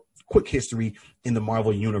plays out. Quick history in the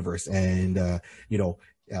Marvel universe. And,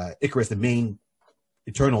 Icarus, the main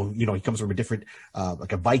Eternal, he comes from a different,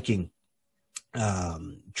 like a Viking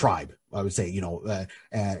tribe, I would say, even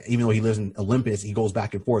though he lives in Olympus, he goes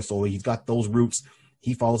back and forth. So he's got those roots.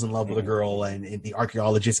 He falls in love with a girl, and the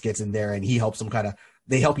archaeologist gets in there and he helps them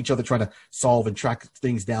they help each other trying to solve and track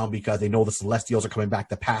things down, because they know the Celestials are coming back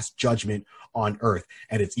to pass judgment on Earth.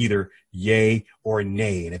 And it's either yay or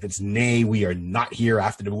nay. And if it's nay, we are not here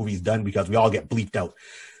after the movie's done, because we all get bleeped out.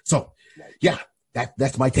 So yeah,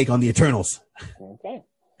 that's my take on the Eternals. Okay.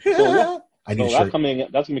 So, I need that's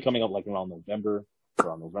gonna be coming up like around November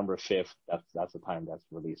 5th. That's the time that's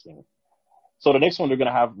releasing. So the next one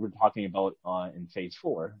we're talking about in phase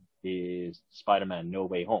 4 is Spider-Man No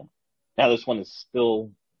Way Home. Now this one is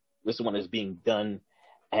being done,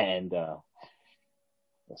 and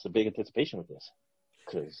that's a big anticipation with this,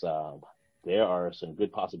 because there are some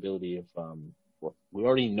good possibility of we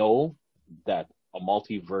already know that a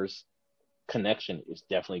multiverse connection is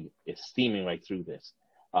steaming right through this.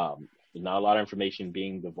 There's not a lot of information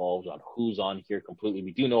being divulged on who's on here completely.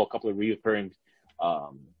 We do know a couple of recurring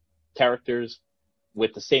characters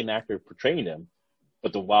with the same actor portraying them,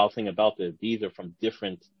 but the wild thing about these are from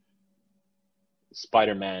different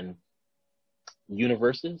Spider-Man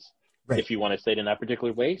universes, right, if you want to say it in that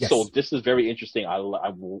particular way. Yes. So this is very interesting.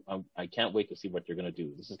 I can't wait to see what they're going to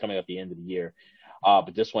do. This is coming at the end of the year,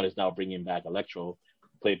 but this one is now bringing back Electro,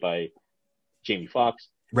 played by Jamie Foxx,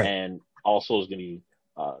 right, and also is going to be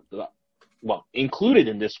included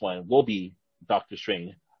in this one will be Doctor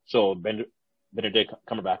Strange. So Benedict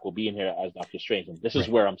Cumberbatch will be in here as Doctor Strange, and this is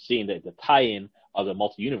where I'm seeing the tie-in of the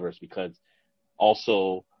multi-universe, because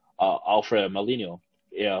also Alfred Molina,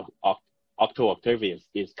 Octo Octavius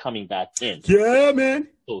is coming back in. Yeah, man.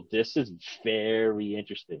 So this is very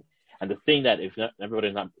interesting. And the thing that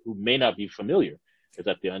everybody who may not be familiar is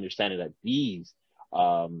that the understanding that these,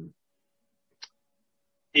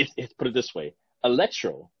 it's put it this way,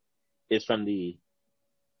 Electro is from the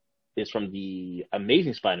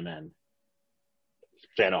Amazing Spider-Man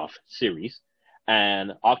spin-off series,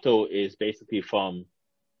 and Octo is basically from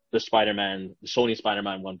the Sony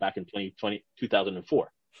Spider-Man one back in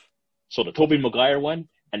 2004. So the Tobey Maguire one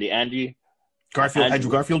and the Andrew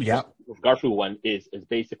Garfield, yeah, Garfield one is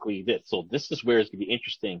basically this. So this is where it's going to be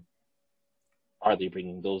interesting. Are they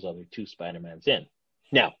bringing those other two Spider-Mans in?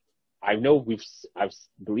 Now, I know I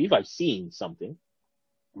believe I've seen something.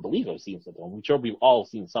 I'm sure we've all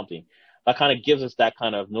seen something that kind of gives us that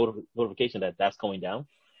kind of notification that that's going down.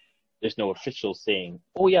 There's no official saying,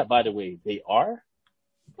 oh yeah, by the way, they are.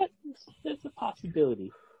 But there's a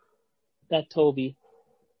possibility that Toby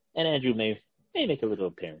and Andrew may make a little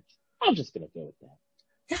appearance. I'm just going to go with that.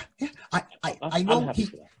 Yeah. I know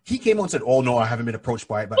he came on and said, oh no, I haven't been approached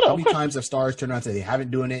by it. But how many times have stars turned around and said they haven't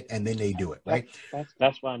doing it, and then they do it, right?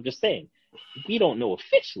 That's why I'm just saying. We don't know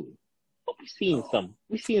officially, but we've seen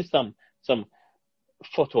some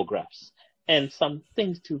photographs and some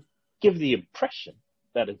things to give the impression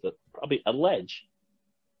that is probably allege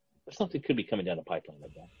that something could be coming down the pipeline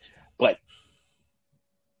like that. But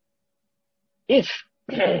if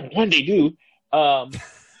when they do,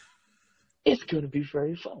 it's going to be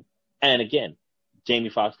very fun. And again, Jamie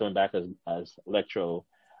Foxx coming back as Electro.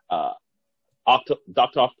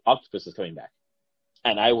 Doctor Octopus is coming back,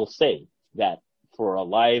 and I will say that for a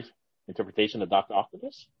live interpretation of Doctor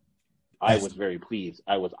Octopus, I was very pleased.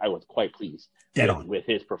 I was quite pleased with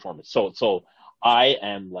his performance. So I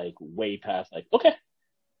am like way past like, okay,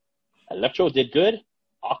 Electro did good,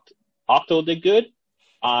 Octo did good.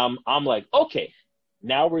 I'm like, okay,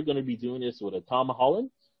 now we're going to be doing this with a Tom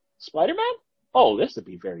Holland Spider-Man. Oh, this would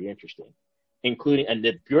be very interesting. Including, and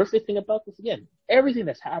the beautiful thing about this, again, everything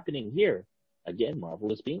that's happening here, again,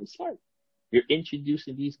 Marvel is being smart. You're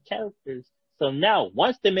introducing these characters. So now,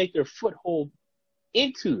 once they make their foothold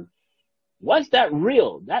into, once that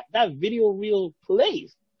video reel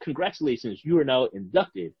plays, congratulations, you are now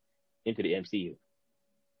inducted into the MCU.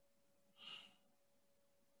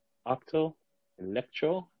 Octo,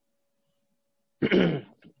 Electro,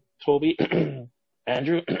 Toby,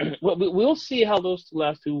 Andrew, we'll see how those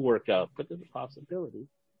last two work out, but there's a possibility,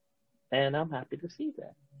 and I'm happy to see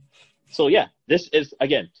that. So yeah, this is,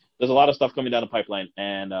 again, there's a lot of stuff coming down the pipeline,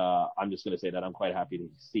 and I'm just going to say that I'm quite happy to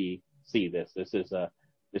see this. This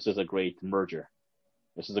is a great merger.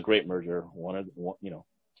 This is a great merger.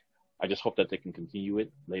 I just hope that they can continue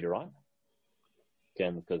it later on.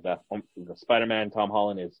 Again, because that the Spider-Man Tom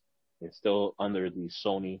Holland is still under the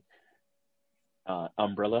Sony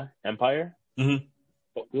umbrella empire. Mm-hmm.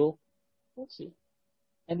 But we'll see.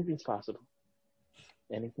 Anything's possible.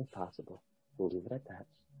 Anything's possible. We'll leave it at that.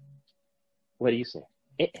 What do you say?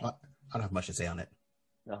 I don't have much to say on it.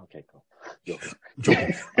 Oh, okay, cool. Joking.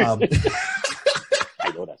 Joking.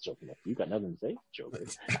 I know that's joking. You got nothing to say? Joking.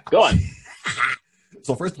 Go on.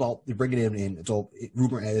 So first of all, they're bringing him in. So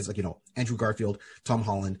rumor is Andrew Garfield, Tom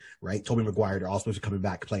Holland, right? Tobey Maguire, they're all supposed to be coming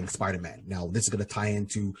back playing Spider-Man. Now this is going to tie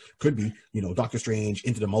into, could be, Doctor Strange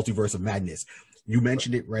into the multiverse of madness. You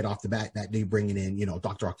mentioned it right off the bat that they bringing in,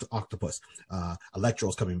 Dr. Octopus,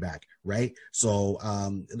 Electro's coming back, right? So,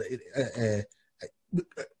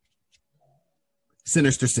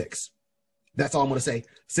 Sinister Six. That's all I'm going to say.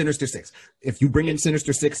 Sinister Six. If you bring in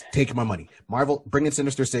Sinister Six, take my money. Marvel, bring in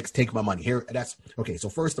Sinister Six, take my money. Here, that's okay. So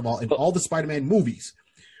first of all, in all the Spider-Man movies,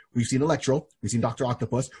 we've seen Electro, we've seen Dr.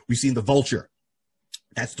 Octopus, we've seen the Vulture.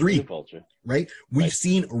 That's three, Vulture. Right? We've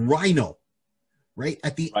seen Rhino, right?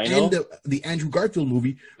 At the end of the Andrew Garfield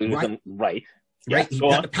movie, right? Right, he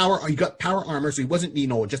got power armor, so he wasn't,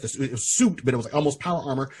 just a suit, but it was like almost power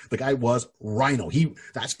armor. The guy was Rhino.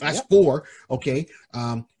 That's four. Okay,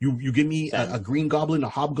 you give me a Green Goblin, a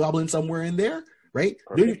Hobgoblin somewhere in there, right?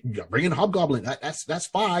 Then you bring in Hobgoblin. That's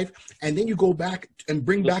five, and then you go back and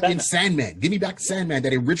bring back in Sandman. Give me back Sandman,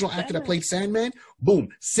 that original actor that played Sandman. Boom,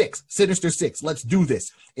 six, Sinister Six. Let's do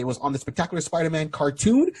this. It was on the Spectacular Spider-Man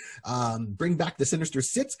cartoon. Bring back the Sinister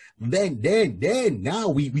Six. Then now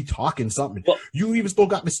we talking something. Well, you even still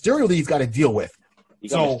got Mysterio that he's got to deal with. You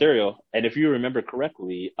got Mysterio, and if you remember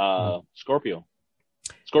correctly, Scorpion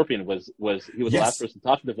was the last person to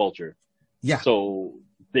talk to the Vulture. Yeah. So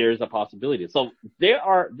there's a possibility. So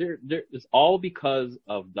it's all because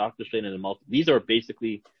of Doctor Strange and the multi. These are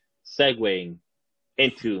basically segueing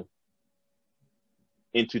into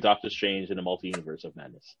Doctor Strange and the multi-universe of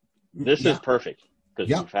madness. This is perfect because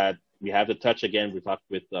we have the touch again. We talked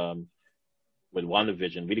with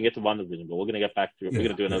WandaVision. We didn't get to WandaVision, but we're gonna get back to it. We're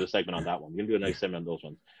gonna do another segment on that one. We're gonna do another segment on those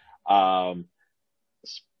ones.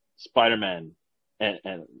 Spider-Man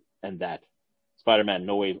and that Spider-Man,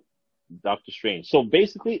 No Way, Doctor Strange. So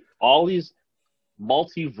basically, all these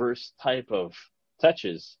multiverse type of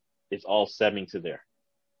touches is all stemming to there.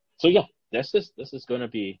 So yeah, this is going to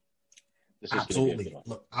be absolutely.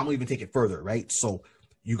 Look, I'm gonna even take it further, right? So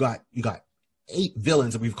you got 8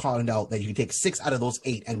 villains that we've called out that you can take 6 out of those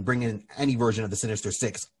 8 and bring in any version of the Sinister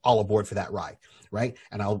Six all aboard for that ride, right?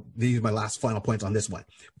 And these are my last final points on this one.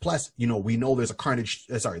 Plus, we know there's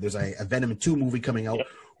there's a Venom 2 movie coming out. Yep.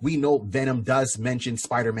 We know Venom does mention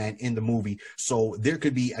Spider-Man in the movie, so there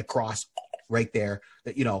could be a cross right there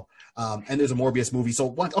that, and there's a Morbius movie.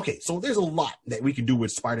 So there's a lot that we can do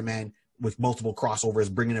with Spider-Man with multiple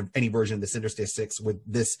crossovers, bringing in any version of the Sinister Six with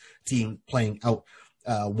this team playing out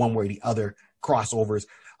one way or the other crossovers.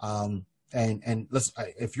 And let's,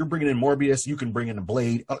 if you're bringing in Morbius, you can bring in a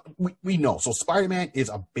Blade. We know. So Spider-Man is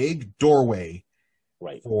a big doorway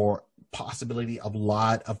for possibility of a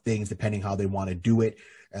lot of things, depending how they want to do it.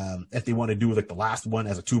 If they want to do like the last one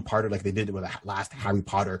as a 2-parter, like they did with the last Harry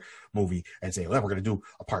Potter movie, and say, well, we're going to do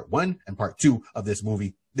a part 1 and part 2 of this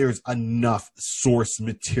movie, there's enough source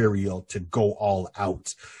material to go all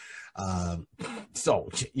out. So,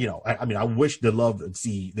 I wish they'd love to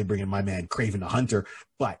see they bring in my man Kraven the Hunter,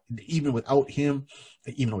 but even without him,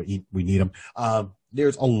 even though we need him,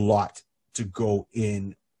 there's a lot to go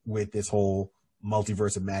in with this whole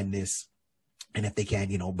multiverse of madness. And if they can,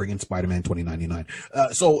 bring in Spider-Man 2099.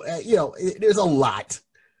 There's a lot.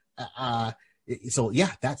 So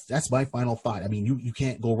yeah, that's my final thought. I mean, you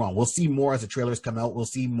can't go wrong. We'll see more as the trailers come out. We'll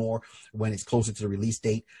see more when it's closer to the release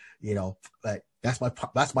date, but that's my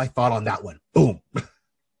thought on that one. Boom.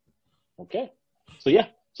 Okay.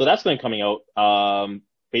 So that's been coming out,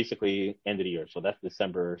 basically end of the year. So that's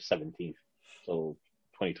December 17th. So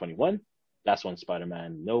 2021, that's when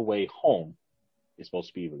Spider-Man No Way Home is supposed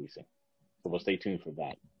to be releasing. So we'll stay tuned for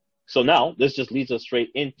that. So now this just leads us straight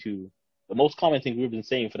into the most common thing we've been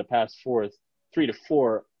saying for the past 3 to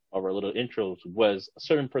 4 of our little intros was a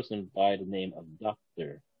certain person by the name of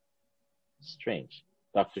Dr. Strange.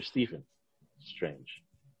 Dr. Stephen Strange.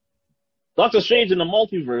 Doctor Strange in the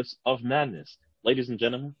Multiverse of Madness. Ladies and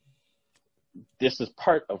gentlemen, this is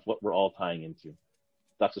part of what we're all tying into.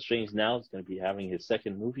 Doctor Strange now is going to be having his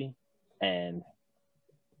second movie, and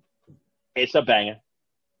it's a banger.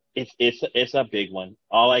 It's a big one.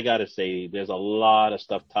 All I gotta say, there's a lot of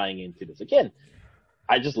stuff tying into this. Again,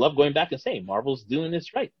 I just love going back and saying Marvel's doing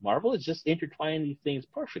this right. Marvel is just intertwining these things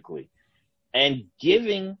perfectly and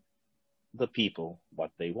giving the people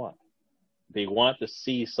what they want. They want to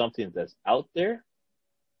see something that's out there.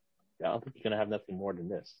 I don't think you're gonna have nothing more than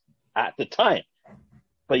this at the time.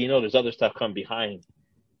 But there's other stuff coming behind.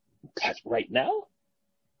 That's right now,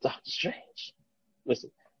 Doctor Strange.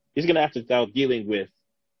 Listen, he's gonna have to now dealing with.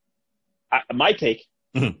 My take,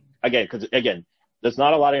 again, because there's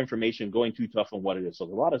not a lot of information going too tough on what it is. So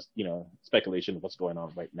there's a lot of, speculation of what's going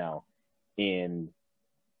on right now in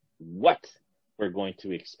what we're going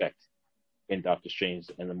to expect in Doctor Strange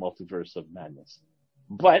and the Multiverse of Madness.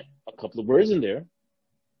 But a couple of words in there,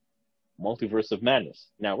 Multiverse of Madness.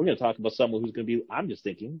 Now we're going to talk about someone who's going to be, I'm just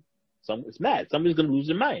thinking, it's mad. Somebody's going to lose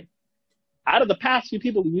their mind. Out of the past few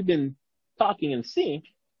people we've been talking and seeing,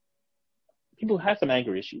 people have some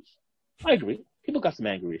anger issues. I agree. People got some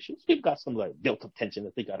anger issues. People got some built-up tension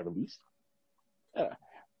that they got to release. But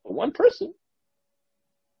one person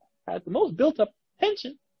had the most built-up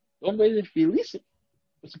tension. The only way to release it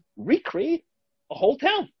was to recreate a whole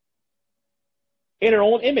town in her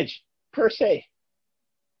own image, per se.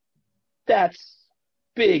 That's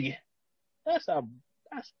big. That's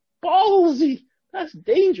ballsy. That's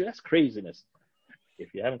danger. That's craziness.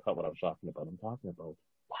 If you haven't caught what I was talking about, I'm talking about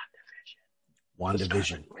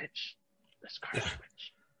WandaVision.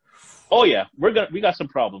 Oh yeah, we got some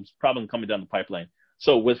problems coming down the pipeline.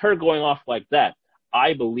 So with her going off like that,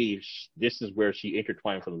 I believe this is where she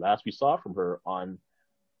intertwined from the last we saw from her on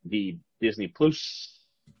the Disney Plus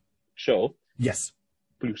show. Yes.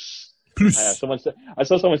 Plus. Plus. I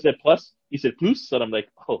saw someone said plus. He said plus, so I'm like,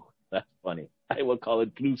 oh, that's funny. I will call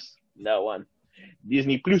it plus. That one.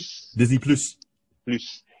 Disney Plus. Disney Plus.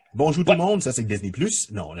 Plus. Bonjour tout le monde, ça c'est Disney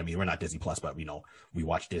Plus. No, I mean, we're not Disney Plus, but we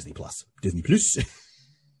watch Disney Plus. Disney Plus.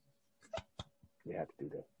 We have to do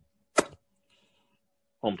that.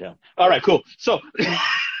 Hometown. All right, cool. So,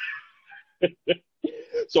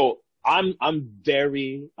 I'm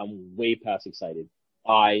way past excited.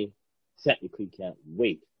 I technically can't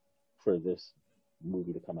wait for this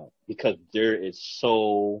movie to come out because there's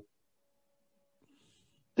so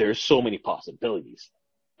many possibilities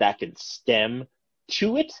that can stem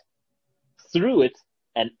to it, through it,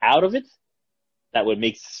 and out of it, that would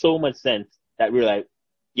make so much sense that we're like,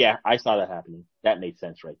 yeah, I saw that happening. That makes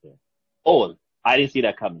sense right there. Oh, I didn't see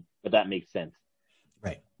that coming, but that makes sense.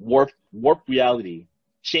 Right. Warp reality,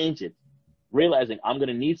 change it, realizing I'm going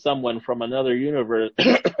to need someone from another universe,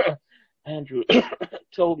 Andrew,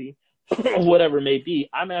 Toby, whatever it may be.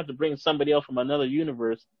 I'm going to have to bring somebody else from another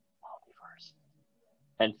universe, multiverse,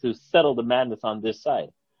 and to settle the madness on this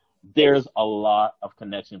side. There's a lot of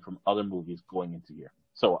connection from other movies going into here.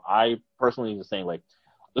 So I personally just saying,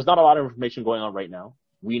 there's not a lot of information going on right now.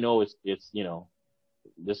 We know it's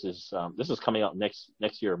this is coming out next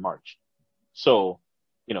year, March. So,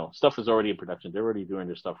 stuff is already in production. They're already doing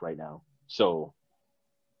their stuff right now. So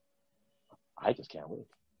I just can't wait.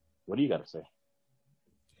 What do you got to say?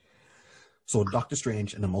 So Doctor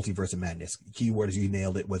Strange and the Multiverse of Madness. Keyword, as you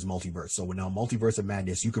nailed it, was multiverse. So now Multiverse of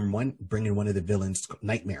Madness, you can bring in one of the villains,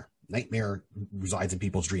 Nightmare. Nightmare resides in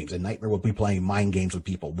people's dreams, and Nightmare will be playing mind games with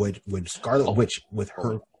people. Would Scarlet Witch, with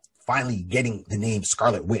her finally getting the name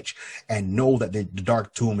Scarlet Witch, and know that the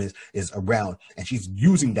Dark Tomb is around, and she's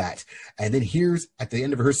using that. And then here's at the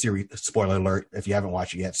end of her series, spoiler alert, if you haven't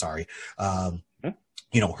watched it yet, sorry.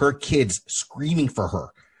 Her kids screaming for her.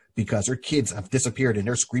 because her kids have disappeared and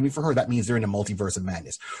they're screaming for her. That means they're in a multiverse of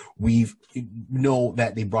madness. We know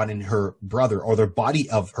that they brought in her brother, or the body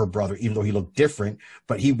of her brother, even though he looked different,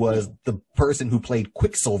 but he was the person who played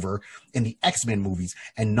Quicksilver in the X-Men movies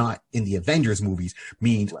and not in the Avengers movies.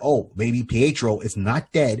 Means, oh, maybe Pietro is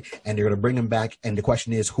not dead and they're going to bring him back. And the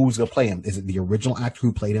question is, who's going to play him? Is it the original actor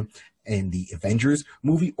who played him in the Avengers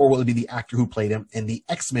movie, or will it be the actor who played him in the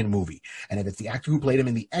X-Men movie? And if it's the actor who played him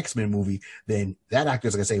in the X-Men movie, then that actor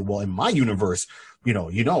is going to say, well, in my universe,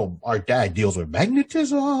 our dad deals with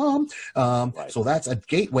magnetism. So that's a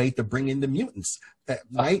gateway to bring in the mutants,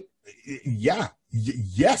 right?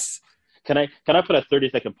 Yes. Can I put a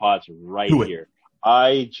 30-second pause right here?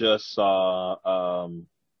 I just saw,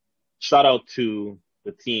 shout out to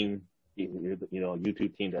the team,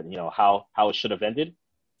 YouTube team that, how it should have ended.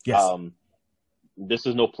 Yes. This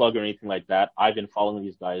is no plug or anything like that. I've been following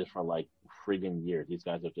these guys for like friggin' years. These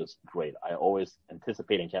guys are just great. I always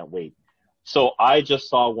anticipate and can't wait. So I just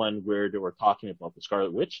saw one where they were talking about the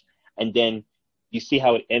Scarlet Witch, and then you see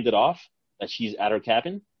how it ended off, that she's at her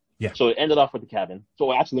cabin. Yeah. So it ended off with the cabin.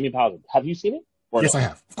 So actually, let me pause it. Have you seen it? Yes, I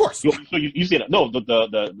have. Of course. So you seen it? No,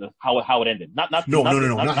 the how it ended. Not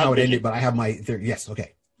how it ended, but I have my theory. Yes.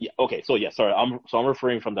 Okay. Yeah. Okay. So yeah. Sorry. I'm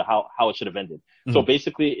referring from the how it should have ended. Mm-hmm. So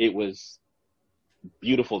basically, it was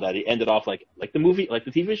beautiful that it ended off like the movie, like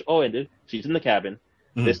the TV show ended. She's in the cabin.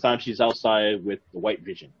 Mm-hmm. This time she's outside with the White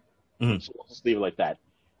Vision. Mm-hmm. So we'll just leave it like that.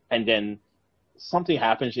 And then something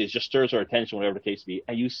happens. It just stirs her attention, whatever the case be,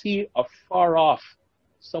 and you see afar off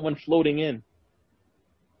someone floating in,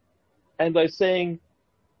 and by saying,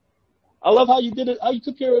 "I love how you did it. How you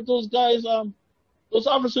took care of those guys, those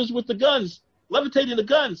officers with the guns." Levitating the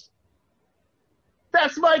guns.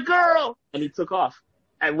 That's my girl. And he took off.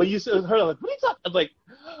 And when you heard, like, what are you talking? I was like,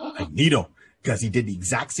 Magneto, because he did the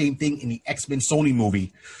exact same thing in the X-Men Sony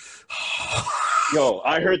movie. Yo,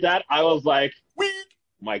 I heard that. I was like,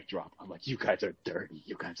 mic drop. I'm like, you guys are dirty.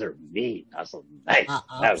 You guys are mean. That's so nice.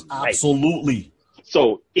 Absolutely. Nice.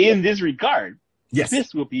 So in this regard, yes,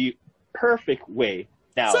 this will be perfect way.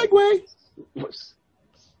 Now, segue.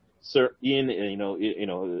 Sir Ian, it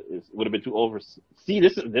would have been too over. See,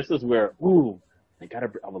 this is where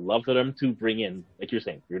I would love for them to bring in, like you're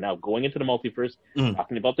saying, you're now going into the multiverse,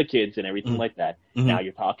 talking about the kids and everything like that. Mm-hmm. Now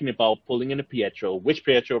you're talking about pulling in a Pietro. Which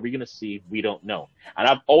Pietro are we going to see? We don't know. And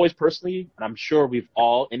I've always personally, and I'm sure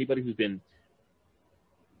anybody who's been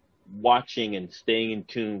watching and staying in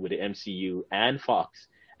tune with the MCU and Fox,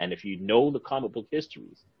 and if you know the comic book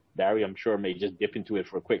histories, Barry, I'm sure may just dip into it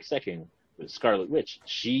for a quick second. With Scarlet Witch,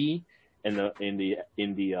 she in the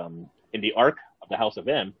arc of the House of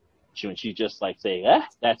M, when she just like say,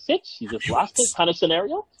 that's it, she just lost it kind of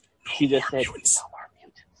scenario. She just said, no more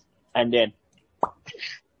mutants, and then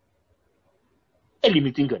every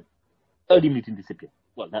mutant disappear.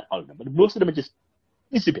 Well, not all of them, but most of them are just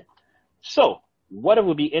disappear. So, what it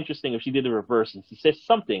would be interesting if she did the reverse and she says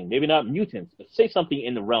something, maybe not mutants, but say something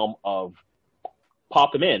in the realm of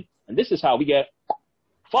pop them in, and this is how we get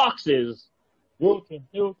Fox's mutant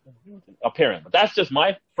appearance. But that's just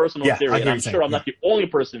my personal theory, and I'm sure I'm not the only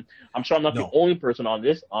person. I'm sure I'm not the only person on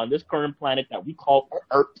this current planet that we call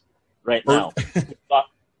Earth right now.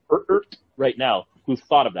 Earth right now, who's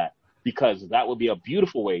thought of that, because that would be a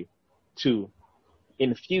beautiful way to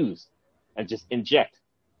infuse and just inject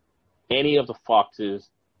any of the Fox's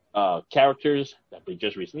characters that they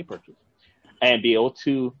just recently purchased, and be able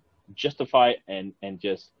to justify and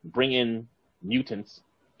just bring in mutants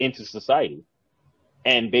into society,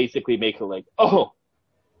 and basically make it like, oh,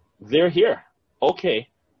 they're here. Okay.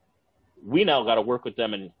 We now got to work with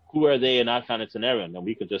them, and who are they in that kind of scenario? And then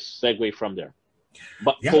we could just segue from there,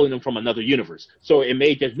 but pulling them from another universe. So it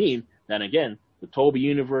may just mean that, again, the Toby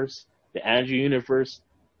universe, the Andrew universe,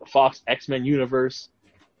 the Fox X-Men universe,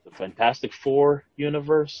 the Fantastic Four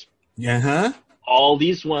universe. All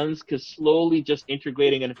these ones could slowly just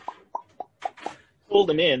integrating and pull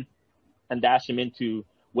them in and dash them into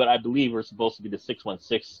what I believe are supposed to be the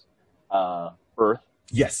 616 Earth.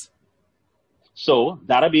 Yes. So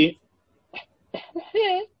that'll be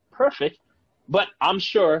perfect. But I'm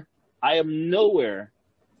sure I am nowhere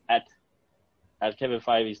at Kevin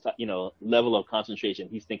Feige's level of concentration.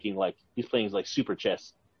 He's thinking like he's playing like super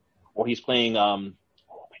chess, or he's playing oh my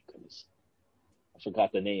goodness, I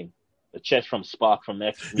forgot the name. The chess from Spock from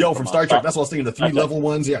X. From Star Trek. That's what I was thinking. The 3-level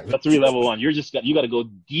ones. Yeah. The 3-level one. You got to go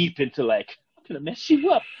deep into like. I'm gonna mess you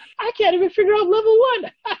up. I can't even figure out level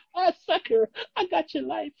 1. Sucker, I got your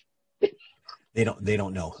life. They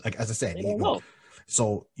don't know. Like as I said, they don't know.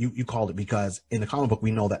 So you called it, because in the comic book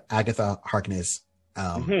we know that Agatha Harkness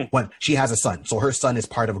When she has a son, so her son is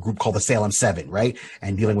part of a group called the Salem Seven, right?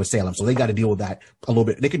 And dealing with Salem, so they got to deal with that a little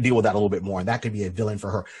bit. They could deal with that a little bit more, and that could be a villain for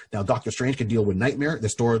her. Now, Doctor Strange can deal with Nightmare, the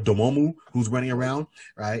store Domomu, who's running around,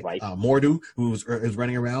 right? Mordu, who's is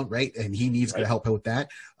running around, right? And he needs to help her with that.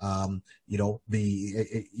 You know,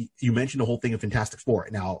 you mentioned the whole thing of Fantastic Four.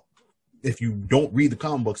 Now, if you don't read the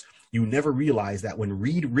comic books, you never realize that when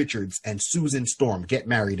Reed Richards and Susan Storm get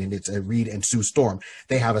married, and it's a Reed and Sue Storm,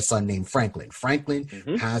 they have a son named Franklin. Franklin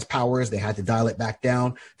has powers. They had to dial it back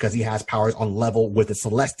down because he has powers on level with the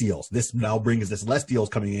Celestials. This now brings the Celestials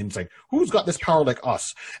coming in. It's like, who's got this power like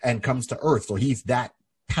us? And comes to Earth. So he's that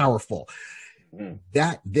powerful.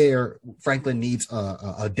 That there, Franklin needs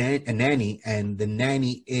a nanny, and the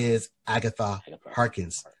nanny is Agatha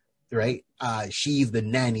Harkness. Right? She's the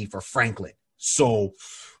nanny for Franklin. So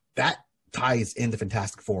that ties into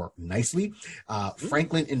Fantastic Four nicely.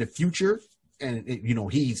 Franklin in the future, and you know,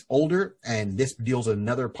 he's older, and this deals with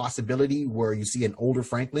another possibility where you see an older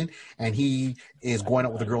Franklin, and he is going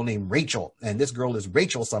out with a girl named Rachel, and this girl is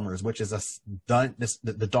Rachel Summers, which is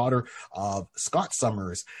the daughter of Scott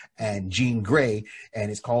Summers and Jean Grey, and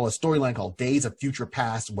it's called a storyline called Days of Future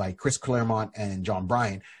Past by Chris Claremont and John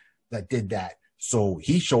Bryan that did that. So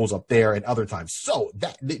he shows up there and other times. So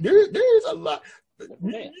that there's a lot.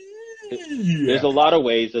 There's a lot of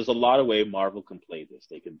ways. There's a lot of ways Marvel can play this.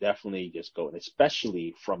 They can definitely just go, and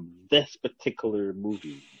especially from this particular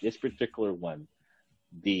movie, this particular one,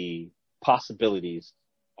 the possibilities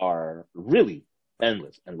are really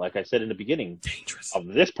endless. And like I said in the beginning of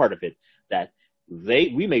this part of it, that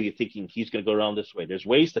we may be thinking he's going to go around this way. There's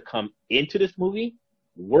ways to come into this movie,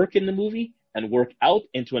 work in the movie, and work out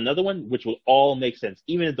into another one, which will all make sense.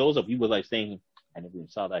 Even those of you were like saying, I never even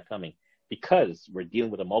saw that coming. Because we're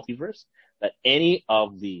dealing with a multiverse, that any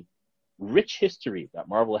of the rich history that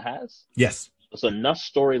Marvel has, yes, there's enough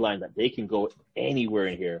storyline that they can go anywhere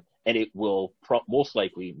in here, and it will most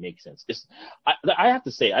likely make sense. I have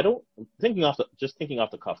to say, thinking off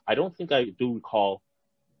the cuff, I don't think I do recall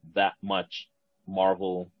that much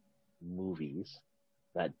Marvel movies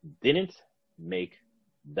that didn't make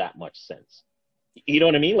that much sense. You know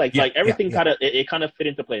what I mean? Like everything kind of fit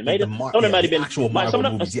into place. Some of them might have been actual Marvel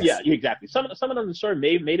movies. Yes. Yeah, exactly. Some of them the story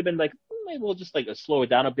may have been like, maybe we'll just like slow it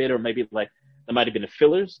down a bit, or maybe like there might have been a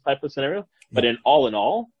fillers type of scenario. But in all,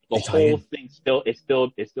 the whole thing still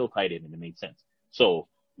tied in, and it made sense. So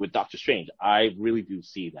with Doctor Strange, I really do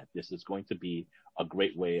see that this is going to be a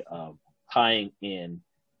great way of tying in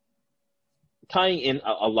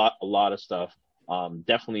a lot of stuff.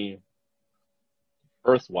 Definitely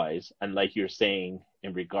Earthwise, and like you're saying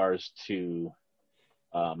in regards to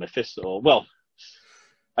Mephisto. Well,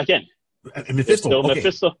 again, Mephisto.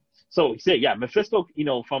 So Mephisto. You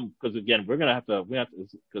know, because again, we have to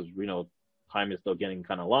because we know time is still getting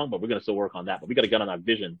kind of long, but we're gonna still work on that. But we got to get on that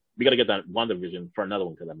vision. We got to get that WandaVision for another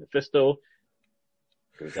one, because that Mephisto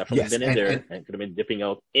could have definitely been in there and could have been dipping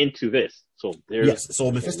out into this. So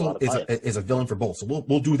so Mephisto is a villain for both. So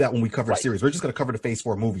we'll do that when we cover a series. We're just going to cover the Phase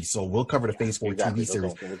 4 movie. So we'll cover the Phase 4 TV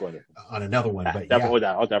series on another one. But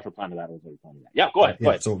I'll definitely plan that. Yeah, go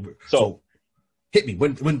ahead. So hit me.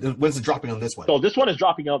 When's it dropping on this one? So this one is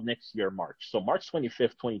dropping out next year, March. So March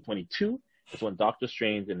 25th, 2022 is when Doctor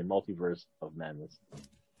Strange and the Multiverse of Madness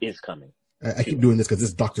is coming. I keep doing this because this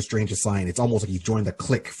is Doctor Strange's sign. It's almost like he's joined the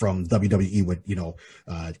clique from WWE with,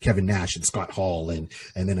 Kevin Nash and Scott Hall. And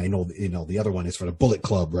then I know, the other one is for the Bullet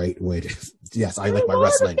Club, right? Yes, I like my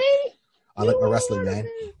wrestling. I like my wrestling, man.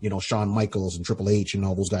 Shawn Michaels and Triple H and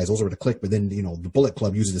all those guys. Those are the clique. But then, the Bullet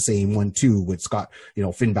Club uses the same one too with Scott,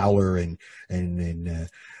 Finn Balor and can't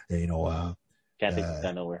think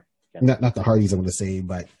of nowhere. Not the Hardys, I'm going to say,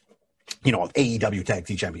 but AEW Tag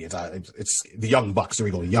Team Champions. It's the Young Bucks. There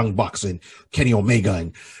we go. The Young Bucks and Kenny Omega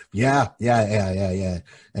and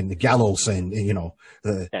and the Gallows and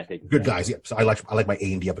the good guys. Yeah. So I like my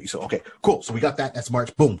AEW. So okay, cool. So we got that. That's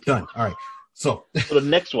March. Boom, done. All right. So the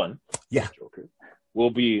next one, will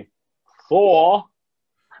be Thor,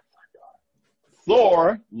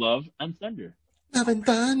 Love and Thunder. Love and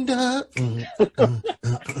Thunder.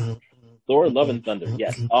 Thor, Love and Thunder.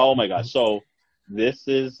 Yes. Oh my gosh. So this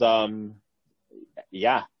is I'm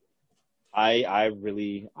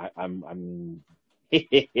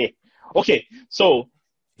okay. So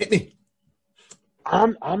hit me.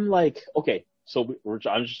 I'm like, okay. So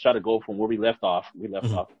I'm just trying to go from where we left off. We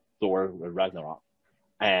left off Thor with Ragnarok,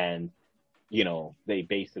 and they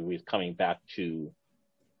basically was coming back to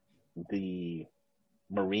the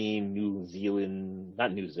Marine New Zealand,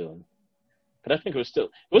 not New Zealand, but I think it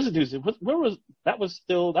wasn't New Zealand. Where was that? Was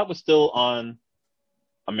still on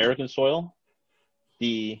American soil.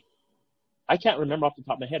 The I can't remember off the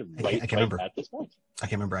top of my head I can't remember at this point. I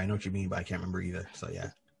can't remember. I know what you mean, but I can't remember either. So yeah.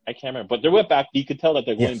 I can't remember. But they went back. You could tell that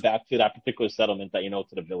they're going Yes. back to that particular settlement that,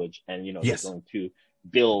 to the village. And, Yes. they're going to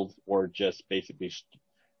build or just basically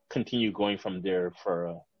continue going from there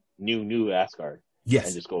for new Asgard. Yes.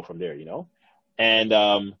 And just go from there, And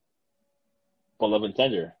but Love and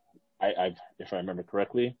Thunder, I if I remember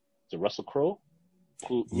correctly, it's a Russell Crowe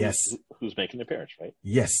who's making the appearance, right?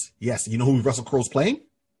 Yes. You know who Russell Crowe's playing?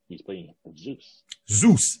 He's playing Zeus.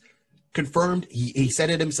 Zeus. Confirmed. He said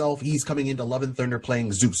it himself. He's coming into Love and Thunder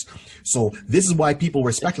playing Zeus. So this is why people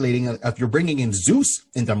were speculating if you're bringing in Zeus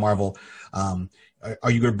into Marvel,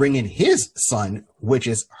 are you going to bring in his son, which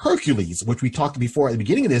is Hercules, which we talked before at the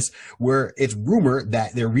beginning of this, where it's rumored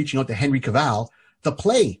that they're reaching out to Henry Cavill to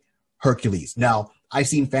play Hercules. Now, I've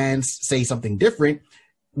seen fans say something different,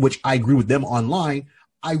 which I agree with them online.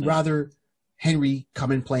 I'd rather Henry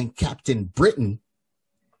come in playing Captain Britain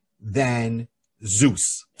than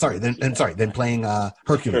Zeus. Than playing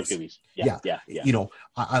Hercules. Yeah.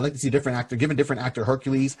 I like to see a different actor. Give a different actor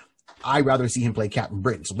Hercules. I'd rather see him play Captain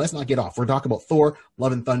Britain. So let's not get off. We're talking about Thor,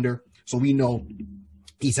 Love and Thunder. So we know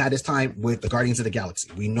he's had his time with the Guardians of the Galaxy.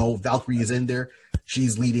 We know Valkyrie is in there.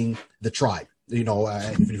 She's leading the tribe,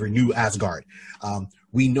 for New Asgard.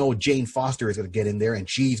 We know Jane Foster is going to get in there, and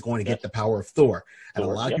she's going to get the power of Thor. And a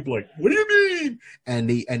lot of people are like, what do you mean?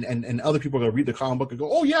 And other people are going to read the comic book and go,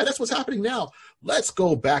 oh, yeah, that's what's happening now. Let's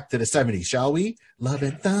go back to the 70s, shall we? Love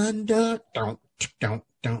and Thunder.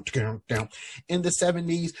 In the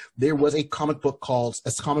 70s, there was a comic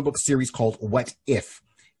book series called What If.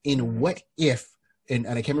 In What If, and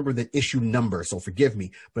I can't remember the issue number, so forgive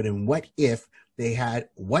me, but in What If, they had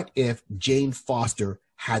what if Jane Foster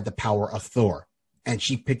had the power of Thor, and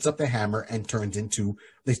she picks up the hammer and turns into,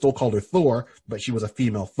 they still called her Thor, but she was a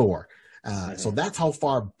female Thor. So that's how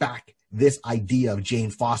far back this idea of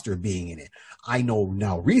Jane Foster being in it. I know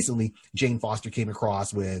now recently Jane Foster came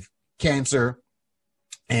across with cancer,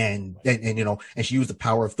 and she used the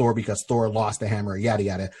power of Thor because Thor lost the hammer, yada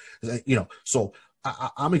yada. So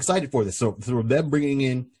I'm excited for this. So through them bringing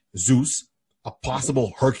in Zeus, a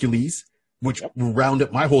possible Hercules, which will round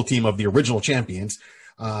up my whole team of the original champions,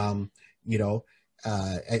 and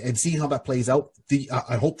seeing how that plays out.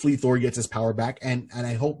 Hopefully Thor gets his power back, and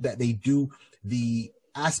I hope that they do the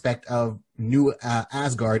aspect of New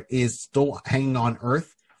Asgard is still hanging on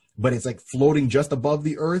Earth, but it's like floating just above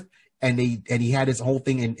the Earth. And he had his whole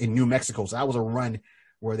thing in New Mexico. So that was a run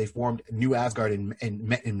where they formed New Asgard in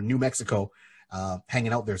New Mexico,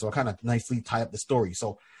 hanging out there. So it kind of nicely tie up the story.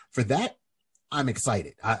 So for that, I'm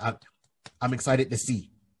excited. I'm excited to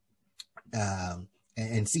see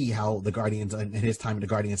and see how the Guardians and his time in the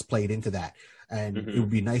Guardians played into that. And it would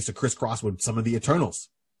be nice to crisscross with some of the Eternals,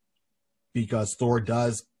 because Thor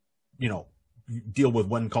does, deal with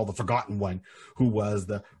one called the Forgotten One, who was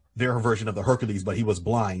their version of the Hercules, but he was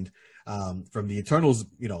blind, from the Eternals,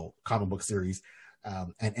 comic book series,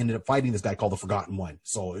 and ended up fighting this guy called the Forgotten One.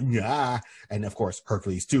 So yeah, and of course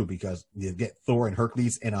Hercules too, because you get Thor and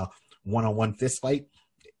Hercules in a one-on-one fist fight.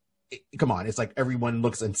 Come on, it's like everyone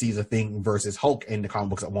looks and sees a thing versus Hulk in the comic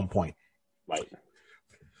books at one point. Right.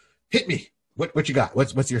 Hit me. What you got?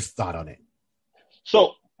 What's your thought on it?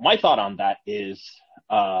 So my thought on that is,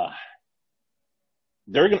 they're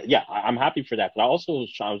gonna. Yeah, I'm happy for that. But I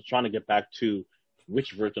was trying to get back to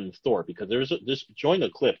which version of Thor, because there's showing a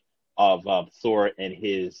clip of Thor and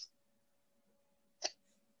his.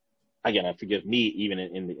 Again, I forgive me, even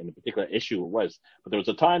in the particular issue it was, but there was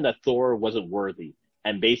a time that Thor wasn't worthy,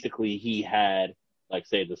 and basically he had, like,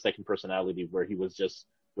 say, the second personality where he was just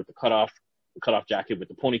with the cutoff jacket with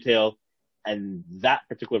the ponytail, and that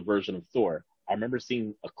particular version of Thor. I remember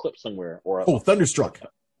seeing a clip somewhere, Thunderstruck.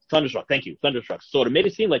 Thunderstruck, thank you, Thunderstruck. So it made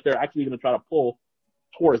it seem like they're actually going to try to pull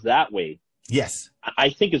towards that way. Yes, I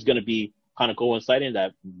think it's going to be kind of coinciding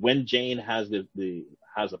that when Jane has the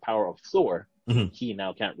power of Thor, he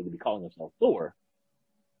now can't really be calling himself Thor.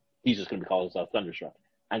 He's just going to be calling himself Thunderstruck,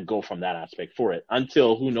 and go from that aspect for it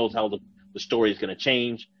until who knows how the story is going to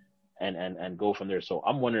change, and go from there. So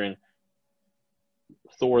I'm wondering,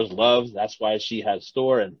 Thor's love, that's why she has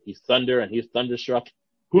Thor, and he's Thunder, and he's Thunderstruck.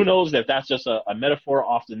 Who knows if that's just a metaphor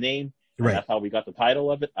off the name, and right? That's how we got the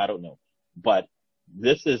title of it. I don't know, but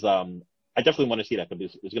this is I definitely want to see that,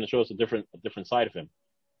 because it's going to show us a different side of him,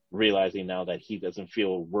 realizing now that he doesn't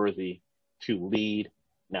feel worthy to lead.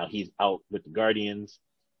 Now he's out with the Guardians,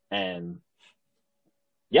 and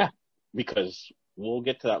yeah, because we'll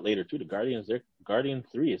get to that later too. The Guardian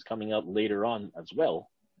 3 is coming out later on as well.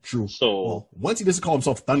 True. So once he doesn't call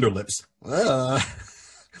himself Thunderlips,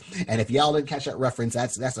 And if y'all didn't catch that reference,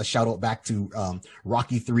 that's a shout out back to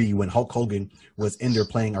Rocky 3 when Hulk Hogan was in there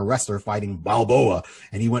playing a wrestler fighting Balboa,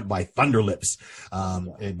 and he went by Thunderlips.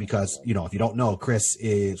 Because, you know, if you don't know, Chris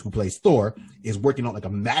who plays Thor, is working on like a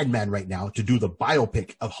madman right now to do the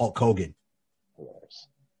biopic of Hulk Hogan.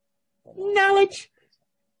 Knowledge.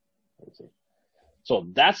 So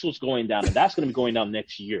that's what's going down, and that's going to be going down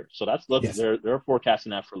next year. So that's Yes. they're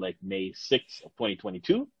forecasting that for like May 6th of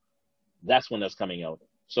 2022. That's when that's coming out.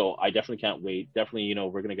 So I definitely can't wait. Definitely, you know,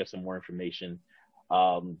 we're going to get some more information.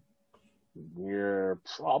 We're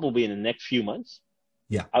probably in the next few months.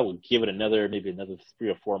 Yeah. I would give it maybe another 3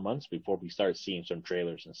 or 4 months before we start seeing some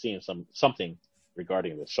trailers and seeing something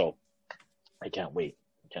regarding this. So I can't wait.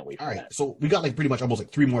 I can't wait for All right. that. So we got like pretty much almost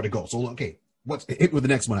like 3 more to go. So, okay, what's hit with the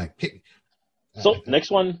next one? So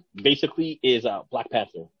next one basically is Black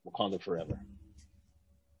Panther, Wakanda Forever.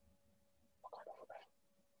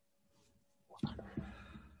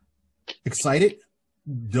 Excited?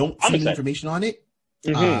 Don't see any information on it.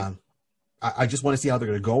 Mm-hmm. I just want to see how they're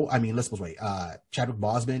going to go. I mean, let's wait. Chadwick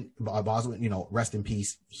Boseman, you know, rest in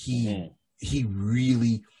peace. He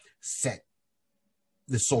really set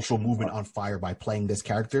the social movement on fire by playing this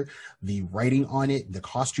character. The writing on it, the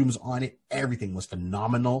costumes on it, everything was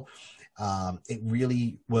phenomenal. It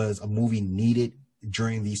really was a movie needed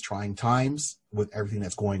during these trying times with everything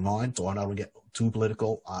that's going on. So I'm not going to get too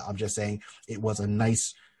political. I'm just saying it was a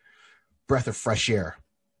nice breath of fresh air.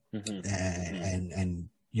 And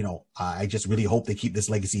you know, I just really hope they keep this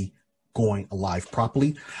legacy going alive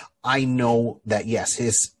properly. I know that, yes,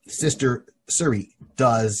 his sister Shuri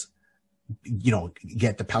does, you know,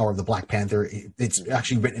 get the power of the Black Panther. It's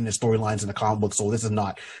actually written in the storylines in the comic book, so this is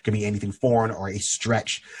not going to be anything foreign or a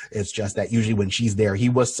stretch. It's just that usually when she's there, he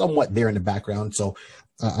was somewhat there in the background. So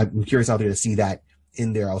I'm curious how they're going to see that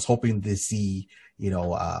in there. I was hoping to see, you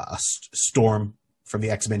know, a Storm from the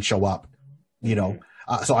X-Men show up, you know.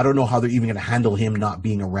 So I don't know how they're even going to handle him not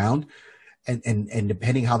being around. And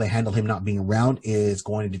depending how they handle him not being around is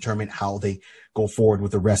going to determine how they go forward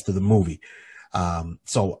with the rest of the movie.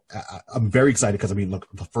 So I'm very excited because, I mean, look,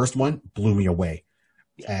 the first one blew me away.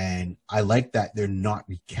 And I like that they're not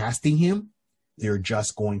recasting him. They're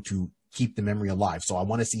just going to keep the memory alive. So I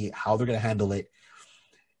want to see how they're going to handle it.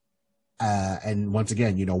 And once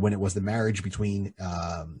again, you know, when it was the marriage between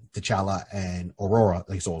T'Challa and Aurora,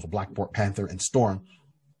 like, so it was Black Panther and Storm,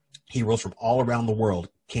 heroes from all around the world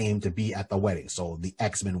came to be at the wedding. So the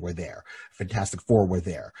X-Men were there, Fantastic Four were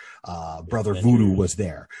there, Brother Voodoo was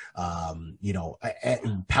there, you know,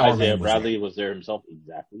 Power Isaiah Man Bradley was there himself,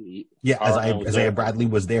 exactly. Yeah, Isaiah Bradley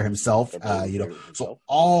was there himself, you know, so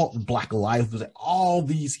all Black Lives, was all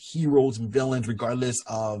these heroes and villains, regardless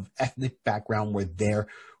of ethnic background, were there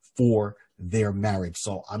for their marriage.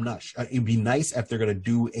 So I'm not sure. It'd be nice if they're going to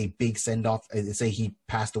do a big send off and say he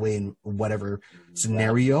passed away in whatever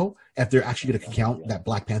scenario, if they're actually going to count that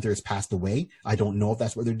Black Panther has passed away. I don't know if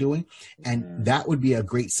that's what they're doing. And that would be a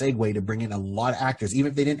great segue to bring in a lot of actors, even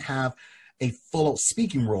if they didn't have a full out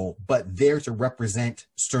speaking role, but there to represent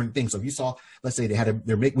certain things. So if you saw, let's say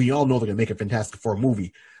we all know they're going to make a Fantastic Four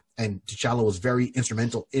movie, and T'Challa was very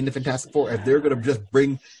instrumental in the Fantastic Four. If they're going to just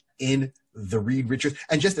bring in the Reed Richards,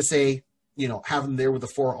 and just to say, you know, have them there with the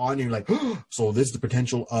four on, and you're like, oh, so this is the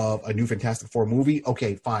potential of a new Fantastic Four movie.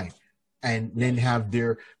 Okay, fine. And then have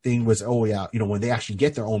their thing was, oh yeah, you know, when they actually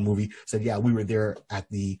get their own movie, said, yeah, we were there at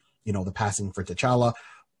the, you know, the passing for T'Challa,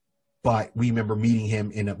 but we remember meeting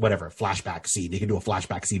him in a flashback scene. They can do a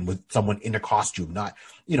flashback scene with someone in a costume, not,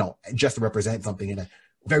 you know, just to represent something in a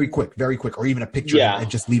very quick, or even a picture, and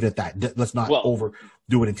just leave it at that. Let's not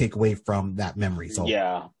overdo it and take away from that memory. So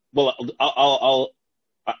yeah, well, I'll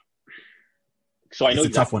so I know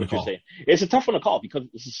exactly what you're saying. It's a tough one to call because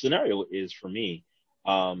the scenario is, for me,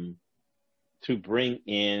 to bring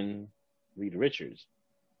in Reed Richards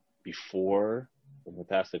before the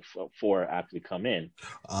Fantastic Four actually come in.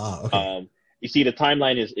 Okay. You see, the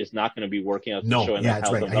timeline is not going to be working out. No, yeah,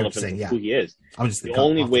 that's right. I hear what you're saying. Yeah. Who he is. I'm just the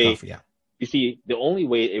only way. You see, the only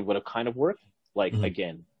way it would have kind of worked, like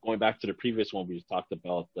again, going back to the previous one, we just talked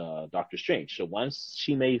about Doctor Strange. So once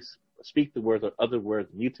she may speak the words or other words,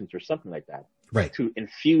 mutants or something like that, right, to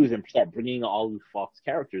infuse and start bringing all these Fox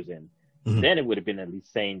characters in, then it would have been at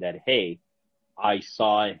least saying that, hey, I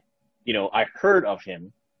saw, you know, I heard of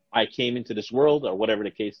him, I came into this world, or whatever the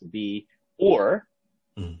case would be, or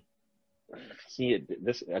see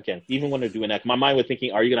this again. Even when they're doing that, my mind was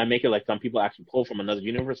thinking, are you gonna make it like some people actually pull from another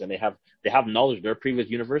universe and they have knowledge of their previous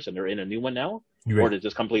universe and they're in a new one now, or they're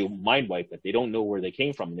just completely mind wiped that they don't know where they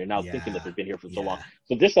came from and they're now thinking that they've been here for so long.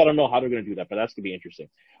 So this, I don't know how they're gonna do that, but that's gonna be interesting.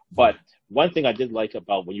 But one thing I did like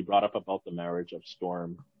about when you brought up about the marriage of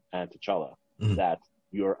Storm and T'Challa, that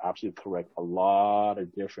you're absolutely correct. A lot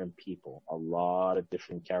of different people, a lot of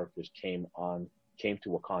different characters came to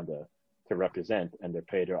Wakanda to represent and to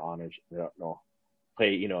pay their homage,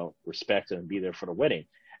 pay, respect and be there for the wedding.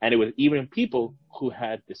 And it was even people who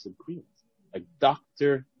had disagreements. Like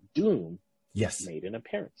Dr. Doom Yes. made an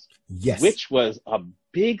appearance. Yes. Which was a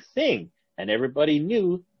big thing. And everybody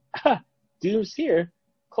knew, Doom's here,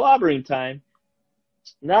 clobbering time.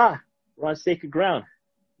 Nah, we're on sacred ground.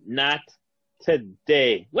 Not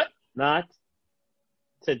today. What? Not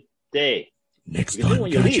today. Next you can do it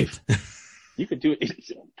when you leave. You could do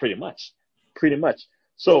it pretty much.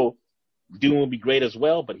 So Doom will be great as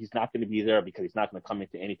well, but he's not going to be there because he's not going to come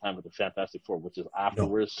into any time with the Fantastic Four, which is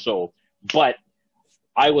afterwards. No. So, but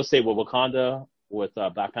I will say with Wakanda, with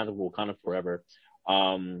Black Panther, Wakanda Forever,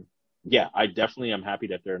 I definitely am happy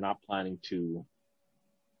that they're not planning to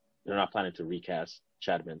recast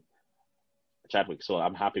Chadwick. So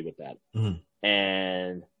I'm happy with that. Mm-hmm.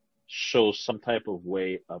 And show some type of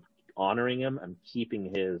way of honoring him and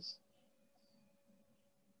keeping his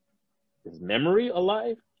memory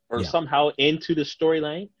alive or somehow into the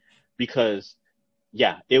storyline, because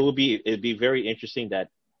it'd be very interesting that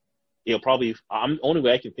only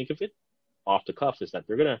way I can think of it off the cuff is that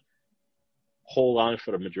they're gonna hold on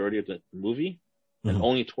for the majority of the movie, and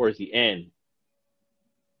only towards the end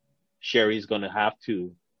Sherry's gonna have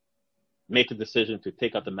to make a decision to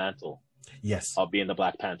take up the mantle of being the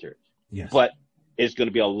Black Panther. Yes. But it's going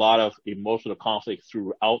to be a lot of emotional conflict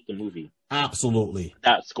throughout the movie. Absolutely.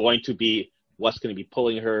 That's going to be what's going to be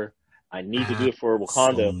pulling her. I need to do it for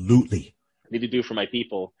Wakanda. Absolutely. I need to do it for my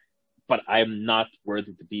people, but I'm not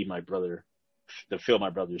worthy to be my brother, to fill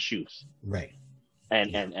my brother's shoes. Right.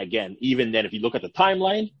 And again, even then, if you look at the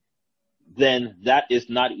timeline, then that is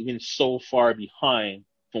not even so far behind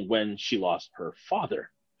from when she lost her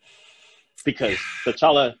father. Because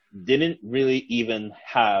T'Challa didn't really even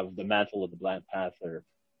have the mantle of the Black Panther.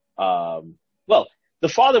 The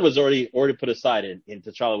father was already put aside, and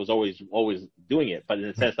T'Challa was always doing it. But in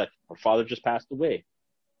the sense that her father just passed away,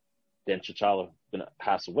 then T'Challa gonna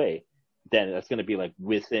pass away. Then that's gonna be like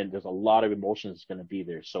there's a lot of emotions gonna be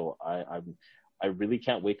there. So I really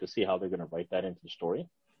can't wait to see how they're gonna write that into the story,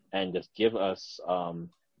 and just give us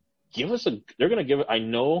they're gonna give. I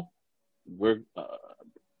know we're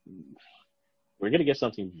going to get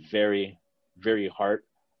something very, very heart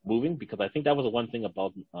moving, because I think that was the one thing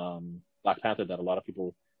about Black Panther that a lot of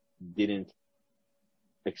people didn't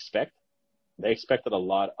expect. They expected a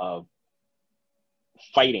lot of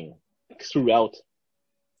fighting throughout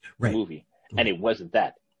the movie, and it wasn't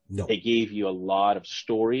that. No. They gave you a lot of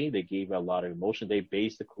story. They gave you a lot of emotion. They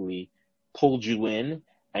basically pulled you in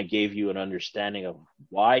and gave you an understanding of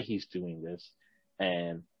why he's doing this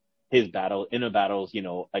and his inner battles,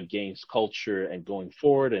 against culture and going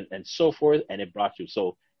forward and so forth. And it brought you.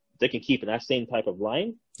 So if they can keep in that same type of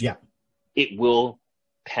line, it will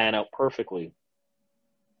pan out perfectly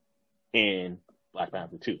in Black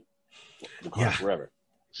Panther 2. Forever.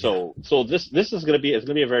 So this is going to be, a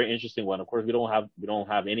very interesting one. Of course, we don't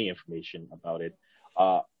have any information about it.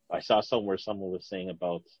 I saw somewhere someone was saying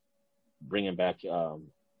about bringing back,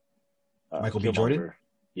 Michael B. Jordan.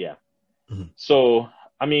 Yeah. Mm-hmm. So,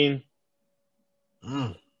 I mean,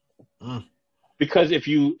 because I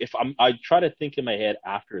try to think in my head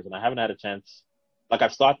afterwards, and I haven't had a chance. Like,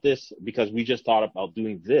 I've thought this because we just thought about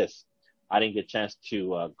doing this. I didn't get a chance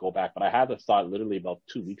to go back, but I had this thought literally about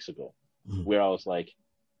 2 weeks ago, where I was like,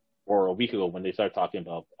 or a week ago when they started talking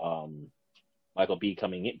about Michael B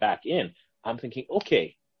coming back in. I'm thinking,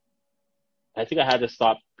 okay, I think I had this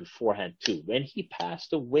thought beforehand too. When he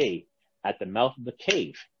passed away at the mouth of the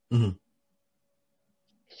cave,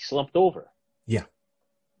 he slumped over. Yeah.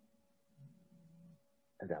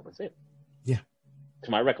 And that was it. Yeah.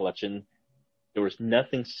 To my recollection, there was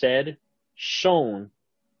nothing said, shown,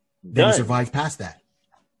 then he survived past that.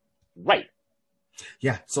 Right.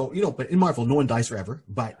 Yeah. So, but in Marvel, no one dies forever.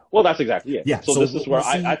 But that's exactly it. Yeah. So this is where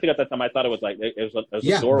I think at that time I thought it was like it was a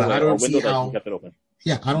doorway but I don't or window see how, that kept it open.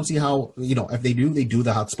 Yeah, I don't see how, if they do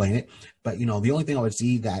how to explain it. But, the only thing I would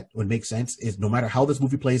see that would make sense is no matter how this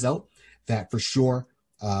movie plays out, that for sure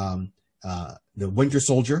the Winter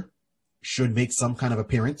Soldier should make some kind of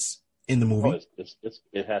appearance in the movie.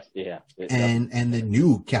 It has, and the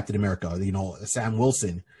new Captain America, Sam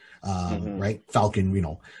Wilson, right?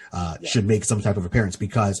 Falcon, should make some type of appearance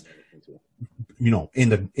because,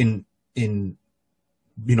 in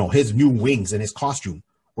his new wings and his costume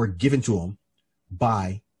were given to him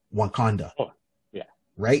by Wakanda. Oh, yeah.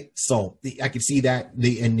 Right. So I can see that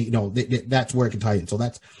that's where it can tie in. So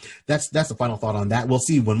that's the final thought on that. We'll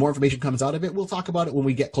see when more information comes out of it. We'll talk about it when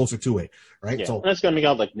we get closer to it. Right. Yeah. So and that's going to be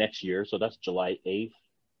out like next year. So that's July 8th.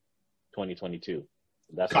 2022.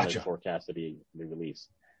 That's Gotcha. when it's forecast to be released.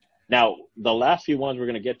 Now, the last few ones we're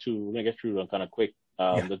gonna get through them kind of quick.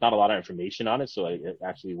 There's not a lot of information on it, so it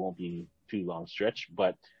actually won't be too long stretch.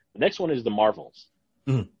 But the next one is the Marvels.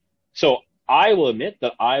 Mhm. So I will admit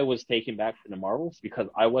that I was taken back from the Marvels because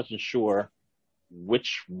I wasn't sure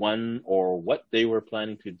which one or what they were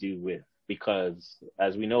planning to do with. Because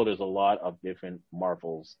as we know, there's a lot of different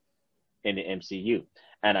Marvels in the MCU,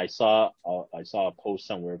 and I saw a post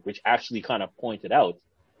somewhere which actually kind of pointed out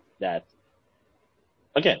that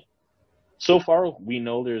again, so far we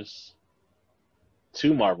know there's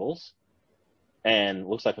 2 Marvels, and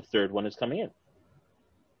looks like a third one is coming in.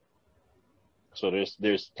 So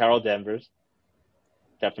there's Carol Danvers,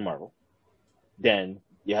 Captain Marvel. Then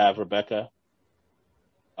you have Rebecca,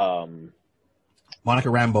 Monica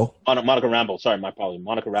Rambeau. Monica Rambeau. Sorry, my apologies.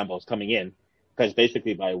 Monica Rambeau is coming in because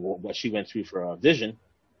basically by what she went through for for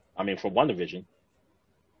WandaVision,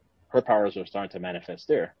 her powers are starting to manifest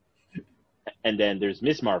there. And then there's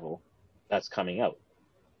Miss Marvel that's coming out.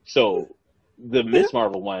 So the Miss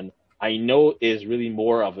Marvel one, I know is really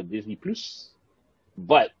more of a Disney Plus,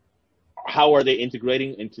 but how are they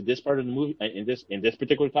integrating into this part of the movie in this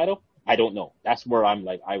particular title? I don't know. That's where I'm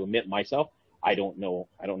like, I admit myself, I don't know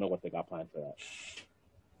what they got planned for that.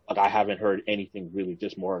 Like I haven't heard anything really,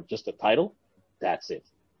 just the title. That's it.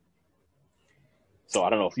 So I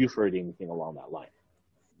don't know if you've heard anything along that line.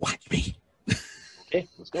 Watch me. Okay,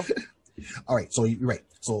 let's go. All right, so you're right.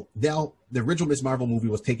 So now the original Miss Marvel movie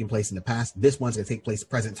was taking place in the past. This one's going to take place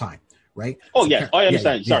present time, right? Oh, so yeah. I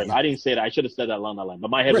understand. Yeah, Sorry, yeah. I didn't say that. I should have said that along that line.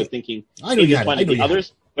 But my head was thinking, I know you had one of the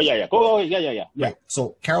others. But yeah. Oh, yeah. Right.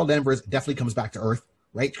 So Carol Danvers definitely comes back to Earth,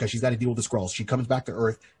 right? Because she's got to deal with the Skrulls. She comes back to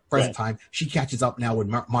Earth, present time. She catches up now with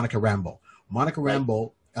Monica Rambeau. Monica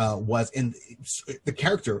Rambeau was in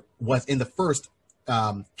the first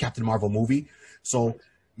Captain Marvel movie. So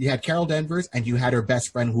you had Carol Danvers and you had her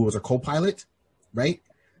best friend who was a co-pilot, right?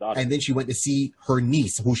 And then she went to see her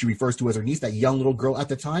niece, who she refers to as her niece, that young little girl at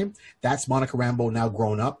the time. That's Monica Rambeau, now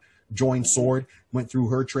grown up, joined SWORD, went through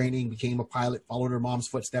her training, became a pilot, followed her mom's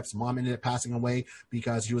footsteps. Mom ended up passing away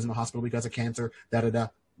because she was in the hospital because of cancer,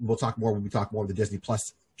 We'll talk more when we talk more of the Disney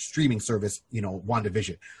Plus streaming service,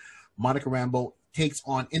 WandaVision. Monica Rambeau takes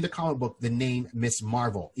on, in the comic book, the name Miss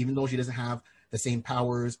Marvel. Even though she doesn't have the same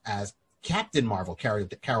powers as Captain Marvel,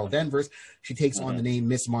 Carol Danvers, she takes on the name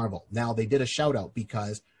Miss Marvel. Now, they did a shout-out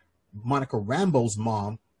because Monica Rambeau's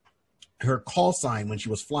mom, her call sign when she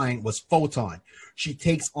was flying was Photon. She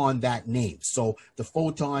takes on that name. So the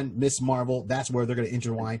Photon, Miss Marvel, that's where they're going to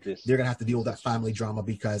intertwine. They're going to have to deal with that family drama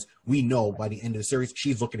because we know by the end of the series,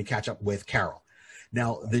 she's looking to catch up with Carol.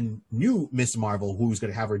 Now, the new Miss Marvel, who's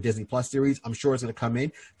going to have her Disney Plus series, I'm sure is going to come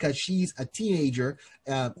in because she's a teenager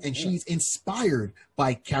and she's inspired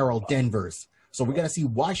by Carol Danvers. So we got to see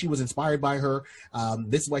why she was inspired by her.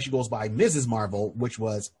 This is why she goes by Mrs. Marvel, which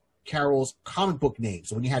was Carol's comic book name.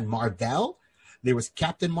 So when you had Marvel, there was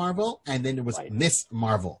Captain Marvel, and then there was Miss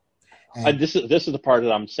Marvel. And this is the part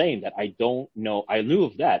that I'm saying that I don't know. I knew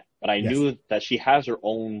of that, but I knew that she has her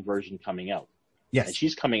own version coming out. Yes. And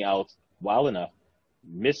she's coming out well enough.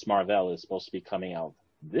 Miss Marvel is supposed to be coming out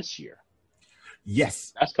this year.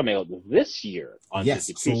 Yes. That's coming out this year on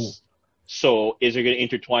Disney Plus. So is it going to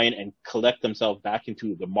intertwine and collect themselves back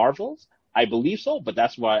into the Marvels? I believe so, but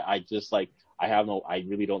that's why I just I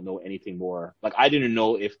really don't know anything more. Like, I didn't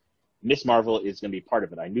know if Miss Marvel is going to be part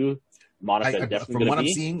of it. I knew Monica definitely going to be. From what I'm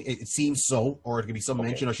seeing, it seems so, or it's going to be some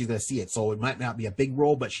mention, or she's going to see it. So it might not be a big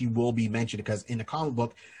role, but she will be mentioned because in the comic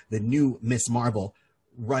book, the new Miss Marvel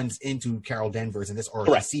runs into Carol Danvers in this,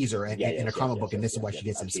 or sees her in a comic book, and this is why she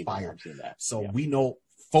gets inspired. So we know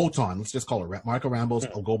Photon, let's just call her Monica Rambeau's,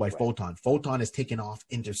 will go by Photon. Photon is taken off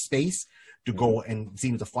into space to go and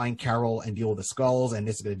seems to find Carol and deal with the Skrulls, and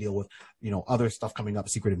this is going to deal with other stuff coming up,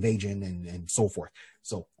 Secret Invasion and so forth.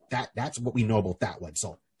 So that's what we know about that one.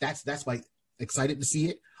 So that's why excited to see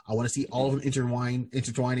it. I want to see all of them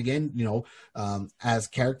intertwine again, as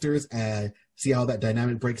characters, and see how that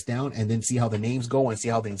dynamic breaks down, and then see how the names go and see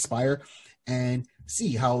how they inspire, and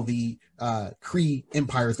see how the Kree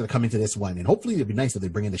Empire is going to come into this one. And hopefully it'd be nice if they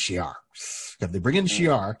bring in the Shi'ar. If they bring in the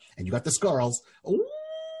Shi'ar and you got the Skrulls,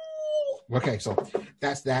 okay, so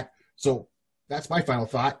that's that. So that's my final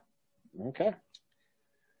thought. Okay.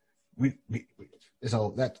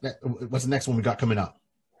 So that what's the next one we got coming up?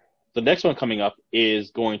 The next one coming up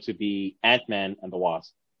is going to be Ant-Man and the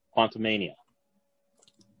Wasp, Quantumania.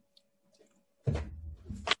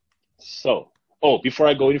 So, before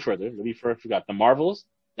I go any further, before I forgot, the Marvels,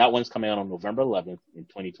 that one's coming out on November 11th in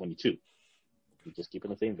 2022. We just keep in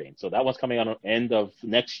the same vein. So that one's coming out on the end of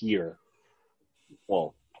next year.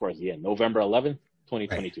 Well, towards the end, November 11th,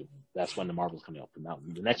 2022. Right. That's when the Marvel's coming out from now.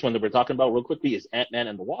 The next one that we're talking about real quickly is Ant-Man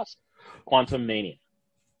and the Wasp, Quantum Mania.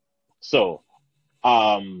 So,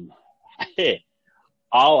 all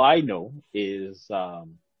I know is,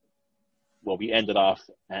 we ended off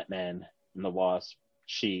Ant-Man and the Wasp.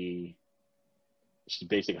 She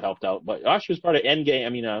basically helped out, but she was part of Endgame.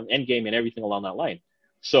 Endgame and everything along that line.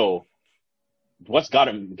 So, what's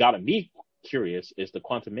gotten me curious is the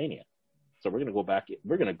Quantum Mania. So we're gonna go back.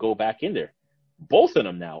 We're gonna go back in there. Both of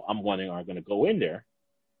them now, I'm wondering, are going to go in there.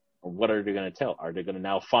 Or what are they going to tell? Are they going to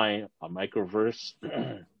now find a microverse,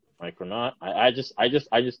 Micronaut? I just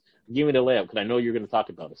give me the layout because I know you're going to talk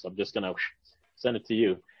about it. So I'm just going to send it to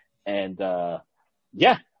you. And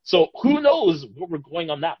so who knows what we're going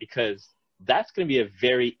on that, because that's going to be a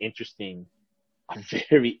very interesting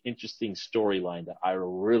storyline that I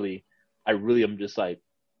really am just like,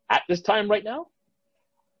 at this time right now,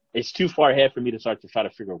 it's too far ahead for me to start to try to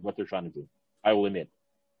figure out what they're trying to do. I will admit,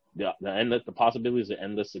 the possibilities are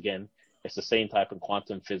endless. Again, it's the same type of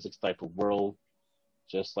quantum physics type of world,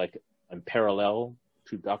 just like in parallel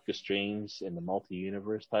to Doctor Strange in the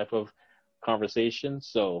multi-universe type of conversation.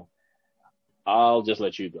 So I'll just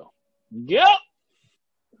let you go. Yep.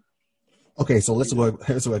 Okay, so here's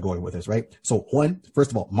where I'm going with this, right? So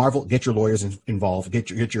first of all, Marvel, get your lawyers involved, get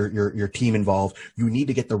your team involved. You need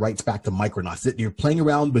to get the rights back to Micronauts. You're playing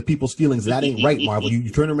around with people's feelings. That ain't right, Marvel. You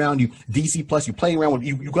turn around, DC Plus, you playing around with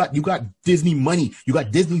you got Disney money, you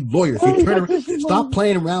got Disney lawyers. You turn around, stop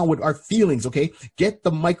playing around with our feelings, okay? Get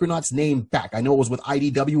the Micronauts name back. I know it was with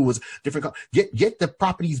IDW, it was different. Get the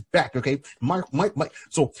properties back, okay?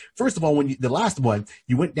 So first of all, the last one,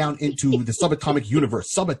 you went down into the subatomic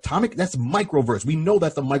universe. Subatomic, that's microverse. We know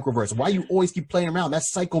that's the microverse. Why you always keep playing around?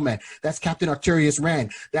 That's Psycho Man. That's Captain Arcturus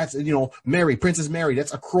Rand. That's Mary, Princess Mary.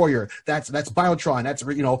 That's Acroyer. That's Biotron. That's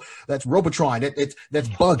that's Robotron. That's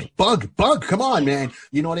Bug. Come on, man.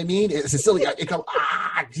 You know what I mean? It's silly.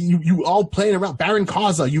 You all playing around. Baron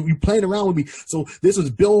Kaza. You playing around with me. So this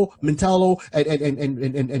was Bill Mantello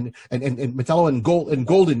and Mantello and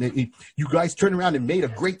Golden. You guys turned around and made a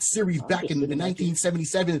great series back in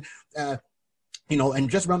 1977. And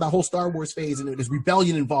just around that whole Star Wars phase, and there's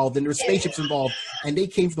rebellion involved, and there's spaceships involved, and they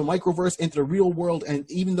came from the microverse into the real world,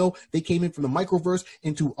 and even though they came in from the microverse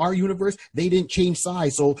into our universe, they didn't change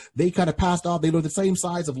size, so they kind of passed off. They were the same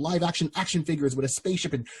size of live action figures with a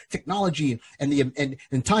spaceship and technology,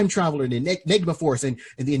 and time traveler, and the Enigma Force, and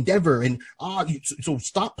the Endeavor, so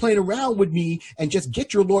stop playing around with me, and just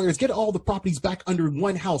get your lawyers, get all the properties back under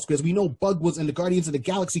one house, because we know Bug was in the Guardians of the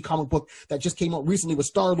Galaxy comic book that just came out recently with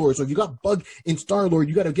Star-Lord, so if you got Bug in Star-Lord,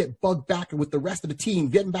 you got to get Bug back with the rest of the team,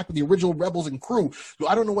 getting back with the original Rebels and crew. So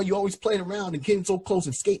I don't know why you always playing around and getting so close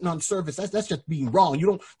and skating on the surface. That's just being wrong. You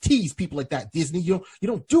don't tease people like that, Disney. You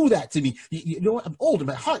don't do that to me. You know what? I'm old and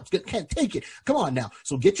my heart can't take it. Come on now.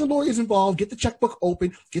 So get your lawyers involved, get the checkbook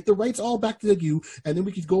open, get the rights all back to you, and then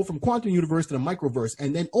we could go from Quantum Universe to the Microverse,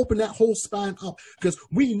 and then open that whole span up, because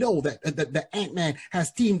we know that Ant-Man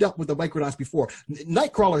has teamed up with the Micronauts before.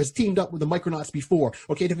 Nightcrawler has teamed up with the Micronauts before.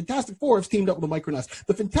 Okay, the Fantastic Four has teamed up with the Micronauts.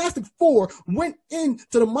 The Fantastic Four went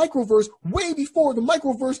into the microverse way before the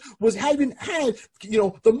microverse had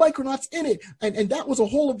the Micronauts in it, and that was a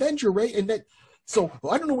whole adventure, right? And that. So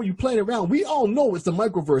I don't know what you're playing around. We all know it's the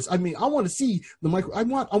microverse. I mean, I want to see the micro. I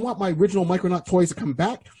want my original Micronaut toys to come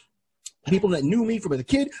back. People that knew me from as a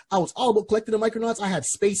kid, I was all about collecting the Micronauts. I had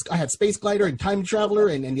Space Glider and Time Traveler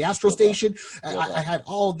and the Astro Station. I had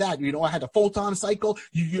all of that. I had the Photon Cycle.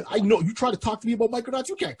 I know you try to talk to me about Micronauts.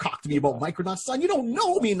 You can't talk to me about Micronauts, son. You don't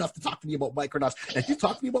know me enough to talk to me about Micronauts. And if you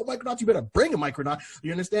talk to me about Micronauts, you better bring a Micronaut.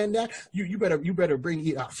 You understand that? You better bring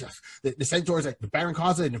the Centaurs, like the Baron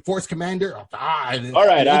Kaza and the Force Commander. All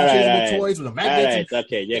right. Toys with the magnets.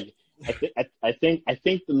 Okay, yeah. I think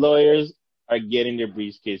the lawyers are getting their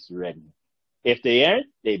briefcase ready. If they aren't,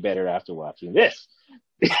 they better after watching this.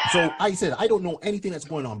 So I said, I don't know anything that's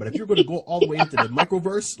going on, but if you're going to go all the way into the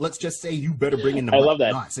microverse, let's just say you better bring in the. I love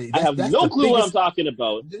that. I have no clue what I'm talking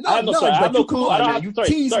about. I have no clue. Sorry.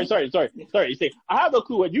 You say I have no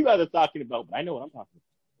clue what you guys are talking about, but I know what I'm talking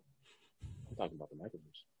about. I'm talking about the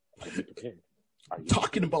microverse. Are you prepared?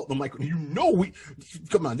 Talking about the micro,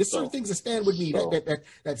 come on. There's certain things that stand with me.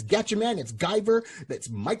 That's Gatchaman, that's Guyver, that's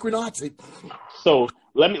Micronauts. So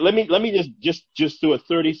let me just do a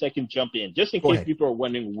 30-second jump in, just in case people are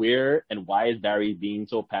wondering where and why is Barry being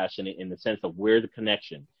so passionate in the sense of where the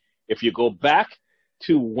connection. If you go back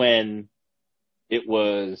to when it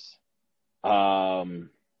was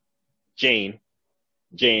Jane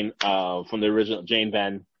from the original Jane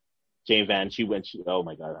Van, she went. Oh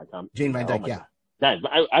my God, I can't. Jane Van Dyke, yeah.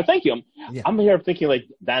 I thank you. I'm here thinking like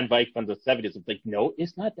Dan Vike from the 70s. It's like, no,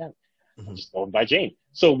 it's not that. just owned by Jane.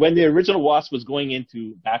 So when the original Wasp was going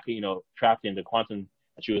into back, trapped into Quantum,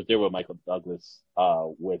 and she was there with Michael Douglas,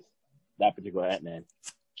 with that particular Ant-Man,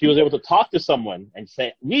 she was able to talk to someone and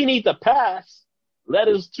say, "We need to pass. Let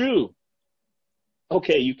us through."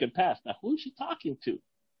 Okay, you can pass. Now, who is she talking to?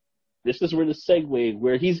 This is where the segue,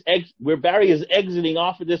 where Barry is exiting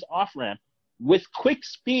off of this off-ramp with quick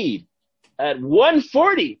speed at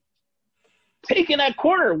 140, taking that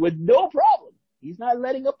corner with no problem. He's not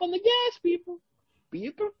letting up on the gas, people. Be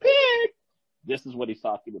prepared. This is what he's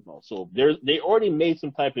talking about. So they already made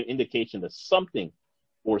some type of indication that something,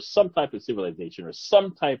 or some type of civilization, or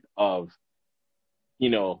some type of,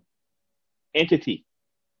 entity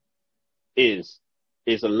is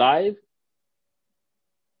alive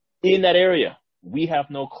in that area. We have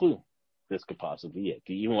no clue this could possibly be it.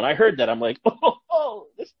 Even when I heard that, I'm like, oh,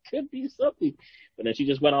 this could be something. But then she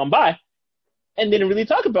just went on by and didn't really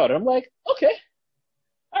talk about it. I'm like, okay,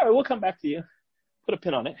 all right, we'll come back to you. Put a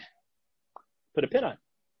pin on it. Put a pin on it.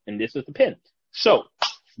 And this is the pin. So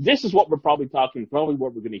this is what we're probably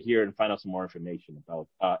what we're going to hear and find out some more information about.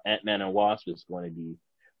 Ant-Man and Wasp is going to be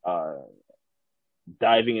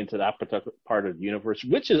diving into that particular part of the universe,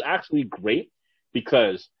 which is actually great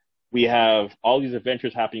because we have all these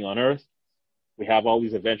adventures happening on Earth. We have all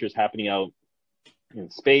these adventures happening out in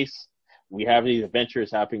space. We have these adventures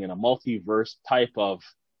happening in a multiverse type of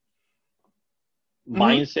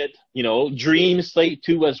mindset, dream slate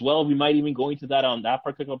too as well. We might even go into that on that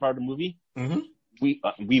particular part of the movie. We've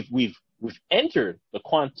entered the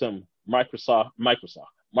quantum microverse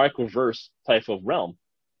type of realm,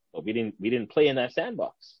 but we didn't play in that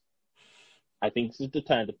sandbox. I think this is the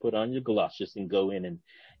time to put on your galoshes and go in and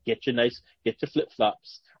get your flip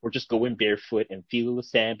flops, or just go in barefoot and feel the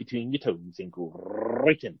sand between your toes and go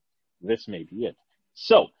right in. This may be it.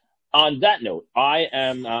 So, on that note, I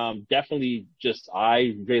am definitely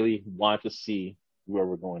I really want to see where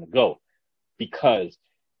we're going to go, because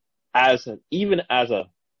even as a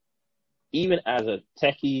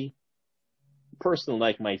techie person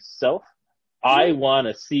like myself, I want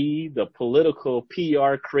to see the political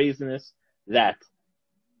PR craziness that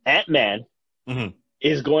Ant-Man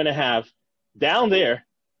is going to have down there,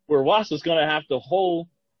 where Wasp is going to have to hold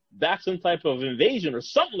back some type of invasion or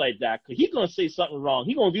something like that, because he's going to say something wrong.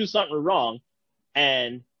 He's going to do something wrong,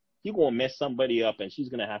 and he's going to mess somebody up, and she's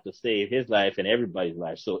going to have to save his life and everybody's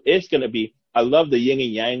life. So it's going to be, I love the yin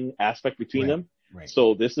and yang aspect between them. Right.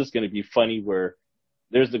 So this is going to be funny, where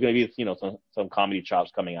there's going to be, some comedy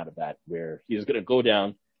chops coming out of that, where he's going to go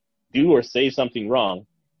down, do or say something wrong,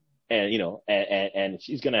 and, and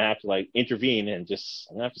she's going to have to intervene and just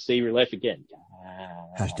have to save your life again.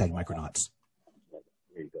 Hashtag Micronauts.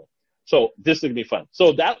 There you go. So this is going to be fun.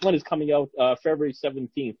 So that one is coming out February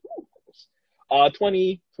 17th,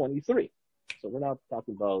 2023. So we're not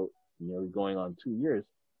talking about, going on 2 years.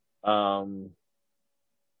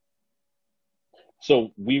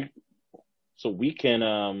 So we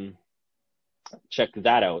can check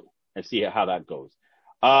that out and see how that goes.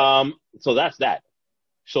 So that's that.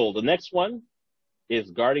 So the next one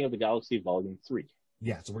is Guardian of the Galaxy Volume 3.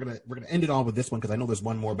 Yeah, so we're gonna end it on with this one, because I know there's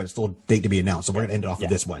one more, but it's still a date to be announced. So we're gonna end it off with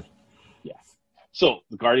this one. Yeah. So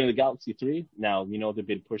the Guardian of the Galaxy 3. Now they've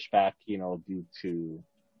been pushed back, due to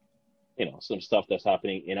some stuff that's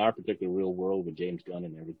happening in our particular real world with James Gunn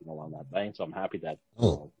and everything along that line. So I'm happy that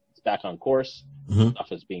it's back on course.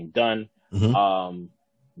 Stuff is being done.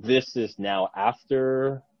 This is now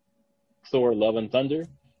after Thor: Love and Thunder.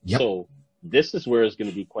 Yep. So this is where it's going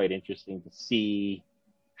to be quite interesting to see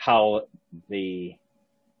how they.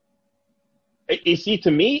 You see, to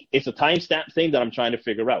me, it's a timestamp thing that I'm trying to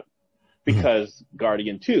figure out, because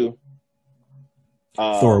Guardian 2,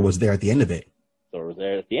 Thor was there at the end of it.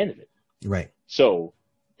 Right. So,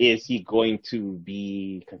 is he going to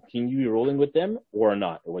continue rolling with them or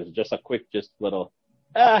not? Or was it just a quick, little,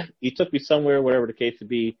 he took me somewhere, whatever the case to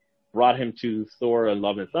be, brought him to Thor and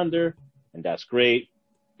Love and Thunder, and that's great.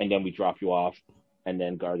 And then we drop you off, and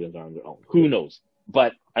then Guardians are on their own. Who knows?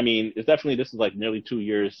 But, it's definitely, this is nearly 2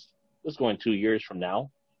 years. This is going 2 years from now,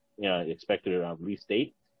 expected release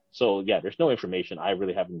date. So, yeah, there's no information. I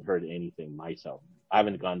really haven't heard anything myself. I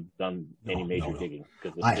haven't done any major digging,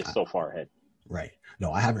 because it's so far ahead. Right.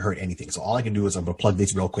 No, I haven't heard anything. So all I can do is I'm going to plug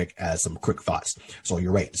this real quick as some quick thoughts. So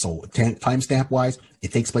you're right. So timestamp wise,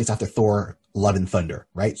 it takes place after Thor: Love and Thunder,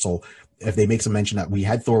 right? So if they make some mention that we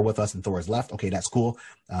had Thor with us and Thor has left, okay, that's cool.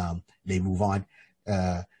 They move on.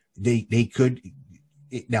 They could,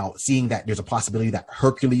 now seeing that there's a possibility that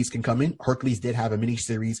Hercules can come in. Hercules did have a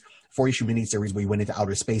miniseries, 4-issue miniseries where he went into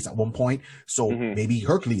outer space at one point. So maybe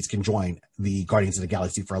Hercules can join the Guardians of the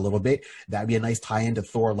Galaxy for a little bit. That'd be a nice tie-in to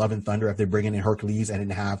Thor: Love and Thunder if they're bringing in Hercules and then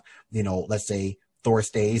have, let's say Thor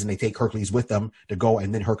stays and they take Hercules with them to go,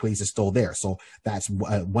 and then Hercules is still there. So that's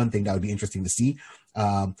one thing that would be interesting to see.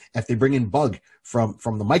 If they bring in Bug from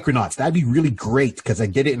the Micronauts, that'd be really great because I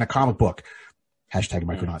did it in a comic book. Hashtag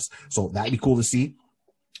Micronauts. So that'd be cool to see.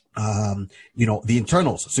 The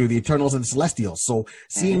Eternals. So the Eternals and the Celestials. So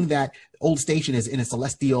seeing that Old Station is in a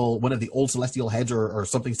Celestial, one of the old Celestial heads or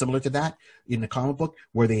something similar to that in the comic book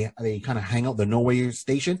where they kind of hang out the Nowhere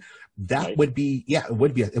Station. That would be,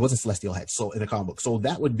 it was a Celestial head. So in the comic book. So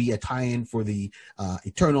that would be a tie-in for the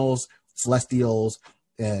Eternals, Celestials,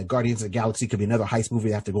 Guardians of the Galaxy. Could be another heist movie.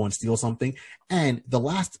 They have to go and steal something. And the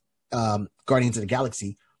last Guardians of the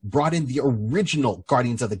Galaxy brought in the original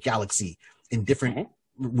Guardians of the Galaxy in different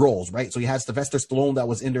roles, right? So you had Sylvester Stallone that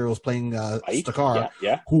was in there, was playing Stakar,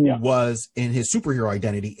 who was in his superhero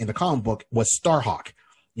identity in the comic book was Starhawk.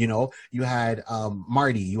 You had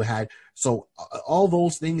Marty, you had, so all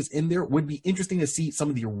those things in there would be interesting to see some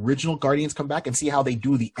of the original Guardians come back and see how they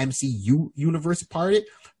do the MCU universe part of it,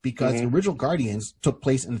 because the original Guardians took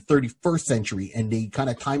place in the 31st century and they kind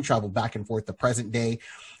of time traveled back and forth to present day.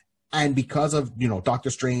 And because of, Doctor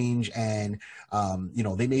Strange and,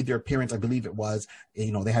 they made their appearance, I believe it was,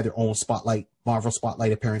 they had their own Marvel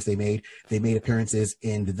Spotlight appearance they made. They made appearances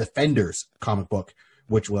in the Defenders comic book,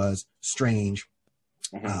 which was Strange,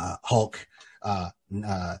 Hulk,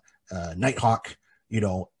 Nighthawk,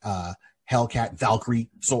 Hellcat, Valkyrie.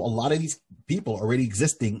 So a lot of these people already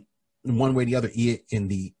existing in one way or the other, in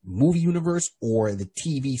the movie universe or the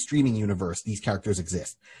TV streaming universe, these characters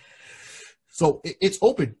exist. So it's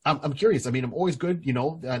open. I'm curious. I mean, I'm always good,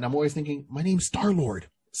 and I'm always thinking, my name's Star-Lord.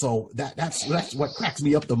 So that's what cracks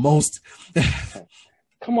me up the most.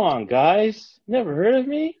 Come on, guys. Never heard of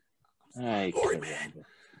me? Lord, man.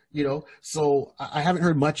 So I haven't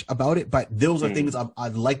heard much about it, but those are things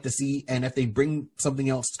I'd like to see. And if they bring something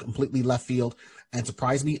else completely left field and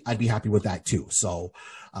surprise me, I'd be happy with that too. So,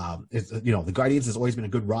 the Guardians has always been a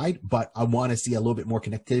good ride, but I want to see a little bit more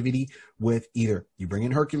connectivity with either you bring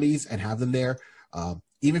in Hercules and have them there.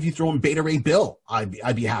 Even if you throw in Beta Ray Bill,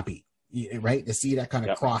 I'd be happy, right? To see that kind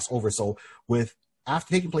of crossover. So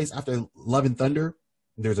taking place after Love and Thunder,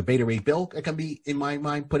 there's a Beta Ray Bill that can be, in my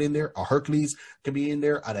mind, put in there. A Hercules can be in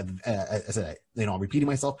there. I'm repeating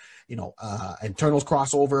myself. Eternals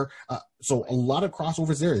crossover. So a lot of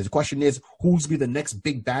crossovers there. The question is, who's be the next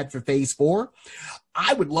big bad for Phase 4?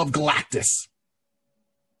 I would love Galactus.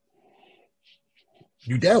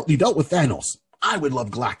 You dealt with Thanos. I would love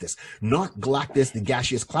Galactus, not Galactus, the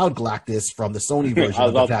gaseous cloud Galactus from the Sony version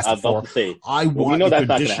of the Fantastic Four. I want the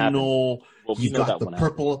traditional. He's got the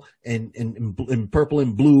purple and purple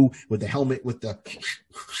and blue with the helmet with the,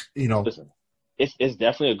 Listen, it's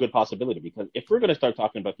definitely a good possibility, because if we're going to start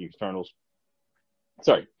talking about the Eternals,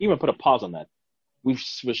 even put a pause on that. We've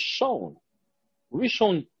shown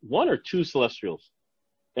one or two Celestials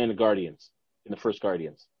in the Guardians, in the first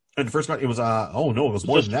Guardians. And the first Guardian, it was it was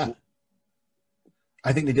more than that.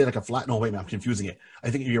 I think they did like a flat. No, wait a minute, I'm confusing it. I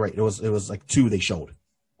think you're right. It was like two they showed.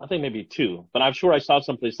 I think maybe two, but I'm sure I saw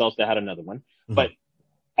someplace else that had another one. Mm-hmm. But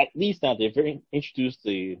at least now they've introduced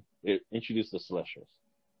the Celestials.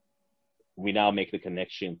 We now make the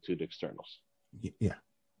connection to the Externals. Yeah.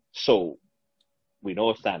 So we know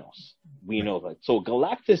of Thanos. We know that. So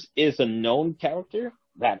Galactus is a known character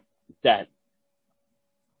that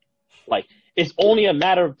it's only a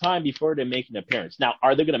matter of time before they make an appearance. Now,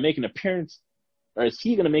 are they going to make an appearance, or is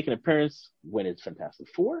he going to make an appearance when it's Fantastic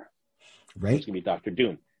Four? Right. It's going to be Doctor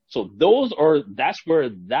Doom. So that's where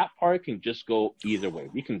that part can just go either way.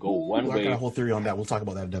 We can go one way. I got a whole theory on that. We'll talk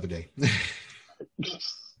about that another day.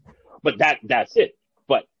 But that's it.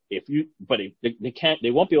 But they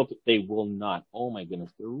won't be able to, they will not. Oh my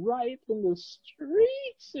goodness. They're right in the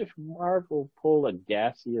streets. If Marvel pull a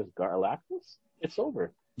gaseous Galactus, it's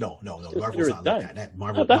over. No. Marvel's not like that.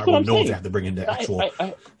 Marvel knows saying. they have to bring in the actual,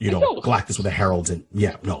 Galactus with the heralds and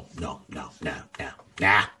no.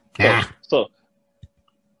 So,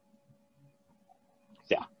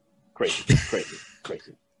 yeah, crazy.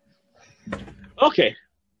 Okay,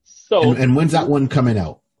 so and when's that one coming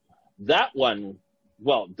out? That one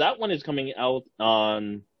is coming out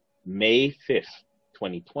on May 5th,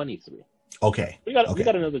 2023. Okay. We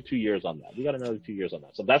got another 2 years on that.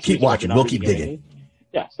 So that's keep watching. We'll keep digging.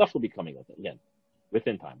 Yeah, stuff will be coming up again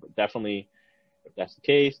within time, but definitely, if that's the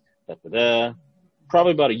case,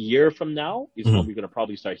 probably about a year from now is when we're going to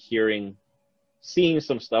probably start seeing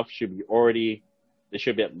some stuff. There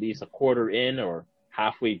should be at least a quarter in, or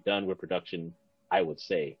halfway done with production, I would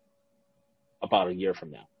say, about a year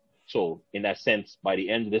from now. So in that sense, by the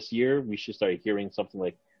end of this year, we should start hearing something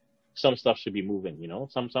like some stuff should be moving, you know,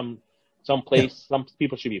 some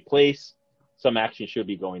people should be placed, some action should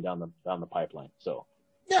be going down the pipeline. So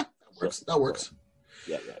yeah, that works.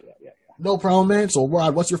 Yeah. No problem, man. So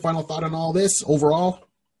Rod, what's your final thought on all this overall?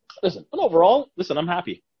 Listen, I'm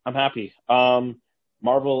happy.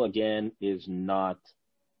 Marvel again is not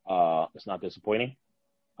it's not disappointing.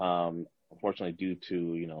 Unfortunately, due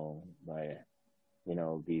to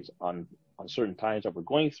these uncertain times that we're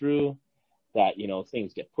going through, that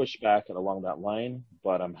things get pushed back and along that line.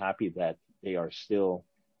 But I'm happy that they're still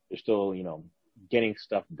getting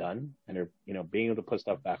stuff done, and they're being able to put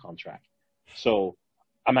stuff back on track. So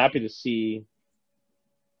I'm happy to see.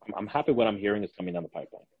 I'm happy what I'm hearing is coming down the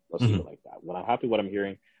pipeline. Let's see it like that. What I'm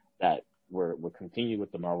hearing that we're continuing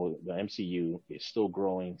with the MCU is still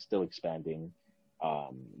growing, still expanding.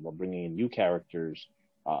 We're bringing in new characters.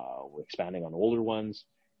 We're expanding on older ones,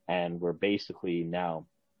 and we're basically now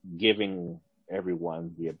giving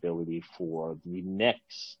everyone the ability for the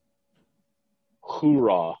next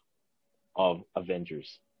hoorah of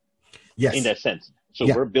Avengers. Yes. In that sense. So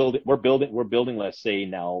we're building, let's say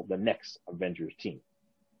now the next Avengers team,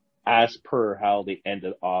 as per how they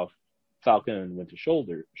ended off Falcon and Winter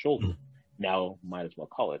Soldier. Now might as well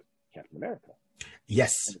call it Captain America.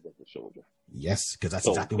 Yes. Winter Soldier. Yes, because that's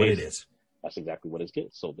exactly what it is. That's exactly what it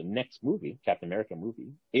is. So the next movie, Captain America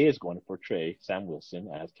movie, is going to portray Sam Wilson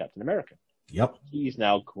as Captain America. Yep. He's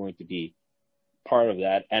now going to be part of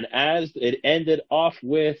that. And as it ended off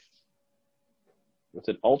with, was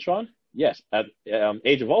it Ultron? Yes, at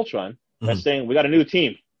Age of Ultron, that's saying we got a new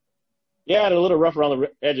team. Yeah, they're a little rough around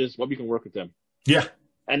the edges, but we can work with them. Yeah.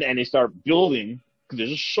 And they start building, because they're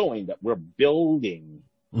just showing that we're building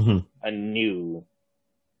a new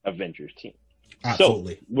Avengers team.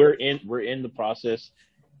 Absolutely. So we're in the process.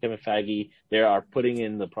 Kevin Feige, they are putting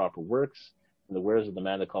in the proper works. In the words of the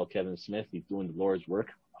man they call Kevin Smith, he's doing the Lord's work.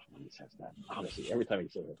 He says that. Honestly, every time he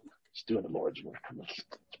says it, he's doing the Lord's work. I'm like,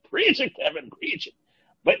 preach it, Kevin, preach it.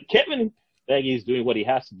 But Kevin Feige is doing what he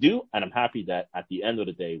has to do, and I'm happy that at the end of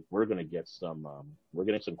the day, we're gonna get some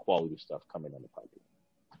quality stuff coming on the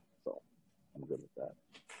pipeline. So I'm good with that.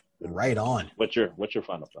 Right on. What's your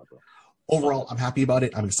final thought, bro? Overall, I'm happy about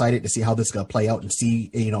it. I'm excited to see how this is going to play out and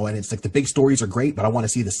see, and it's like the big stories are great, but I want to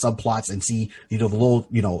see the subplots and see, the little,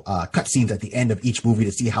 cut scenes at the end of each movie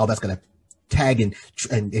to see how that's going to tag and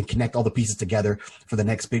connect all the pieces together for the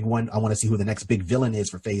next big one. I want to see who the next big villain is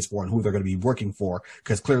for Phase 4 and who they're going to be working for,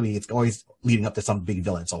 because clearly it's always leading up to some big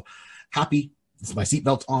villain. So happy. My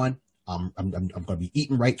seatbelt's on. I'm going to be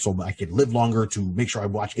eating right so I can live longer to make sure I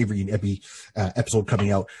watch every episode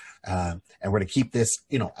coming out. And we're going to keep this,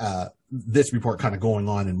 this report kind of going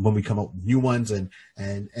on, and when we come out with new ones and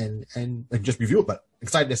just review it, but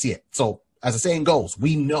excited to see it. So as the saying goes,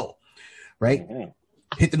 we know, right?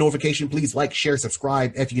 Hit the notification, please like, share,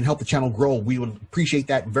 subscribe. If you can help the channel grow, we would appreciate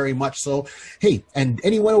that very much. So, hey, and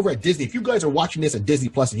anyone over at Disney, if you guys are watching this at Disney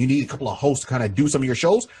Plus and you need a couple of hosts to kind of do some of your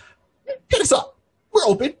shows, hit us up. We're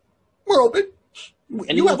open.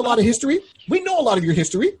 And you have a lot of history. We know a lot of your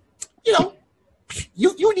history.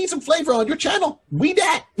 You need some flavor on your channel. We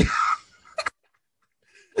that.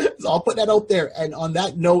 So I'll put that out there. And on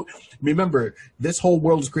that note, remember, this whole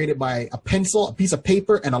world is created by a pencil, a piece of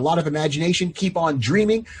paper, and a lot of imagination. Keep on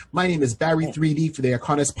dreaming. My name is Barry 3D for the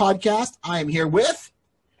iConis podcast. I am here with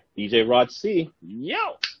DJ Rod C.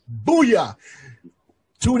 Yo! Booyah!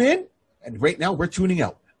 Tune in, and right now we're tuning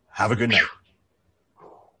out. Have a good night.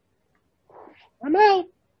 I'm out.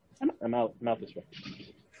 I'm out this way.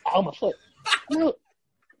 Ow, my foot. I'm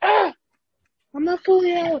out. I'm not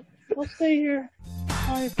fully out. I'll stay here.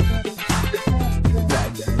 Bye, everybody.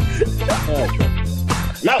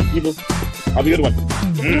 I'm out, people. Have a good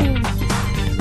one.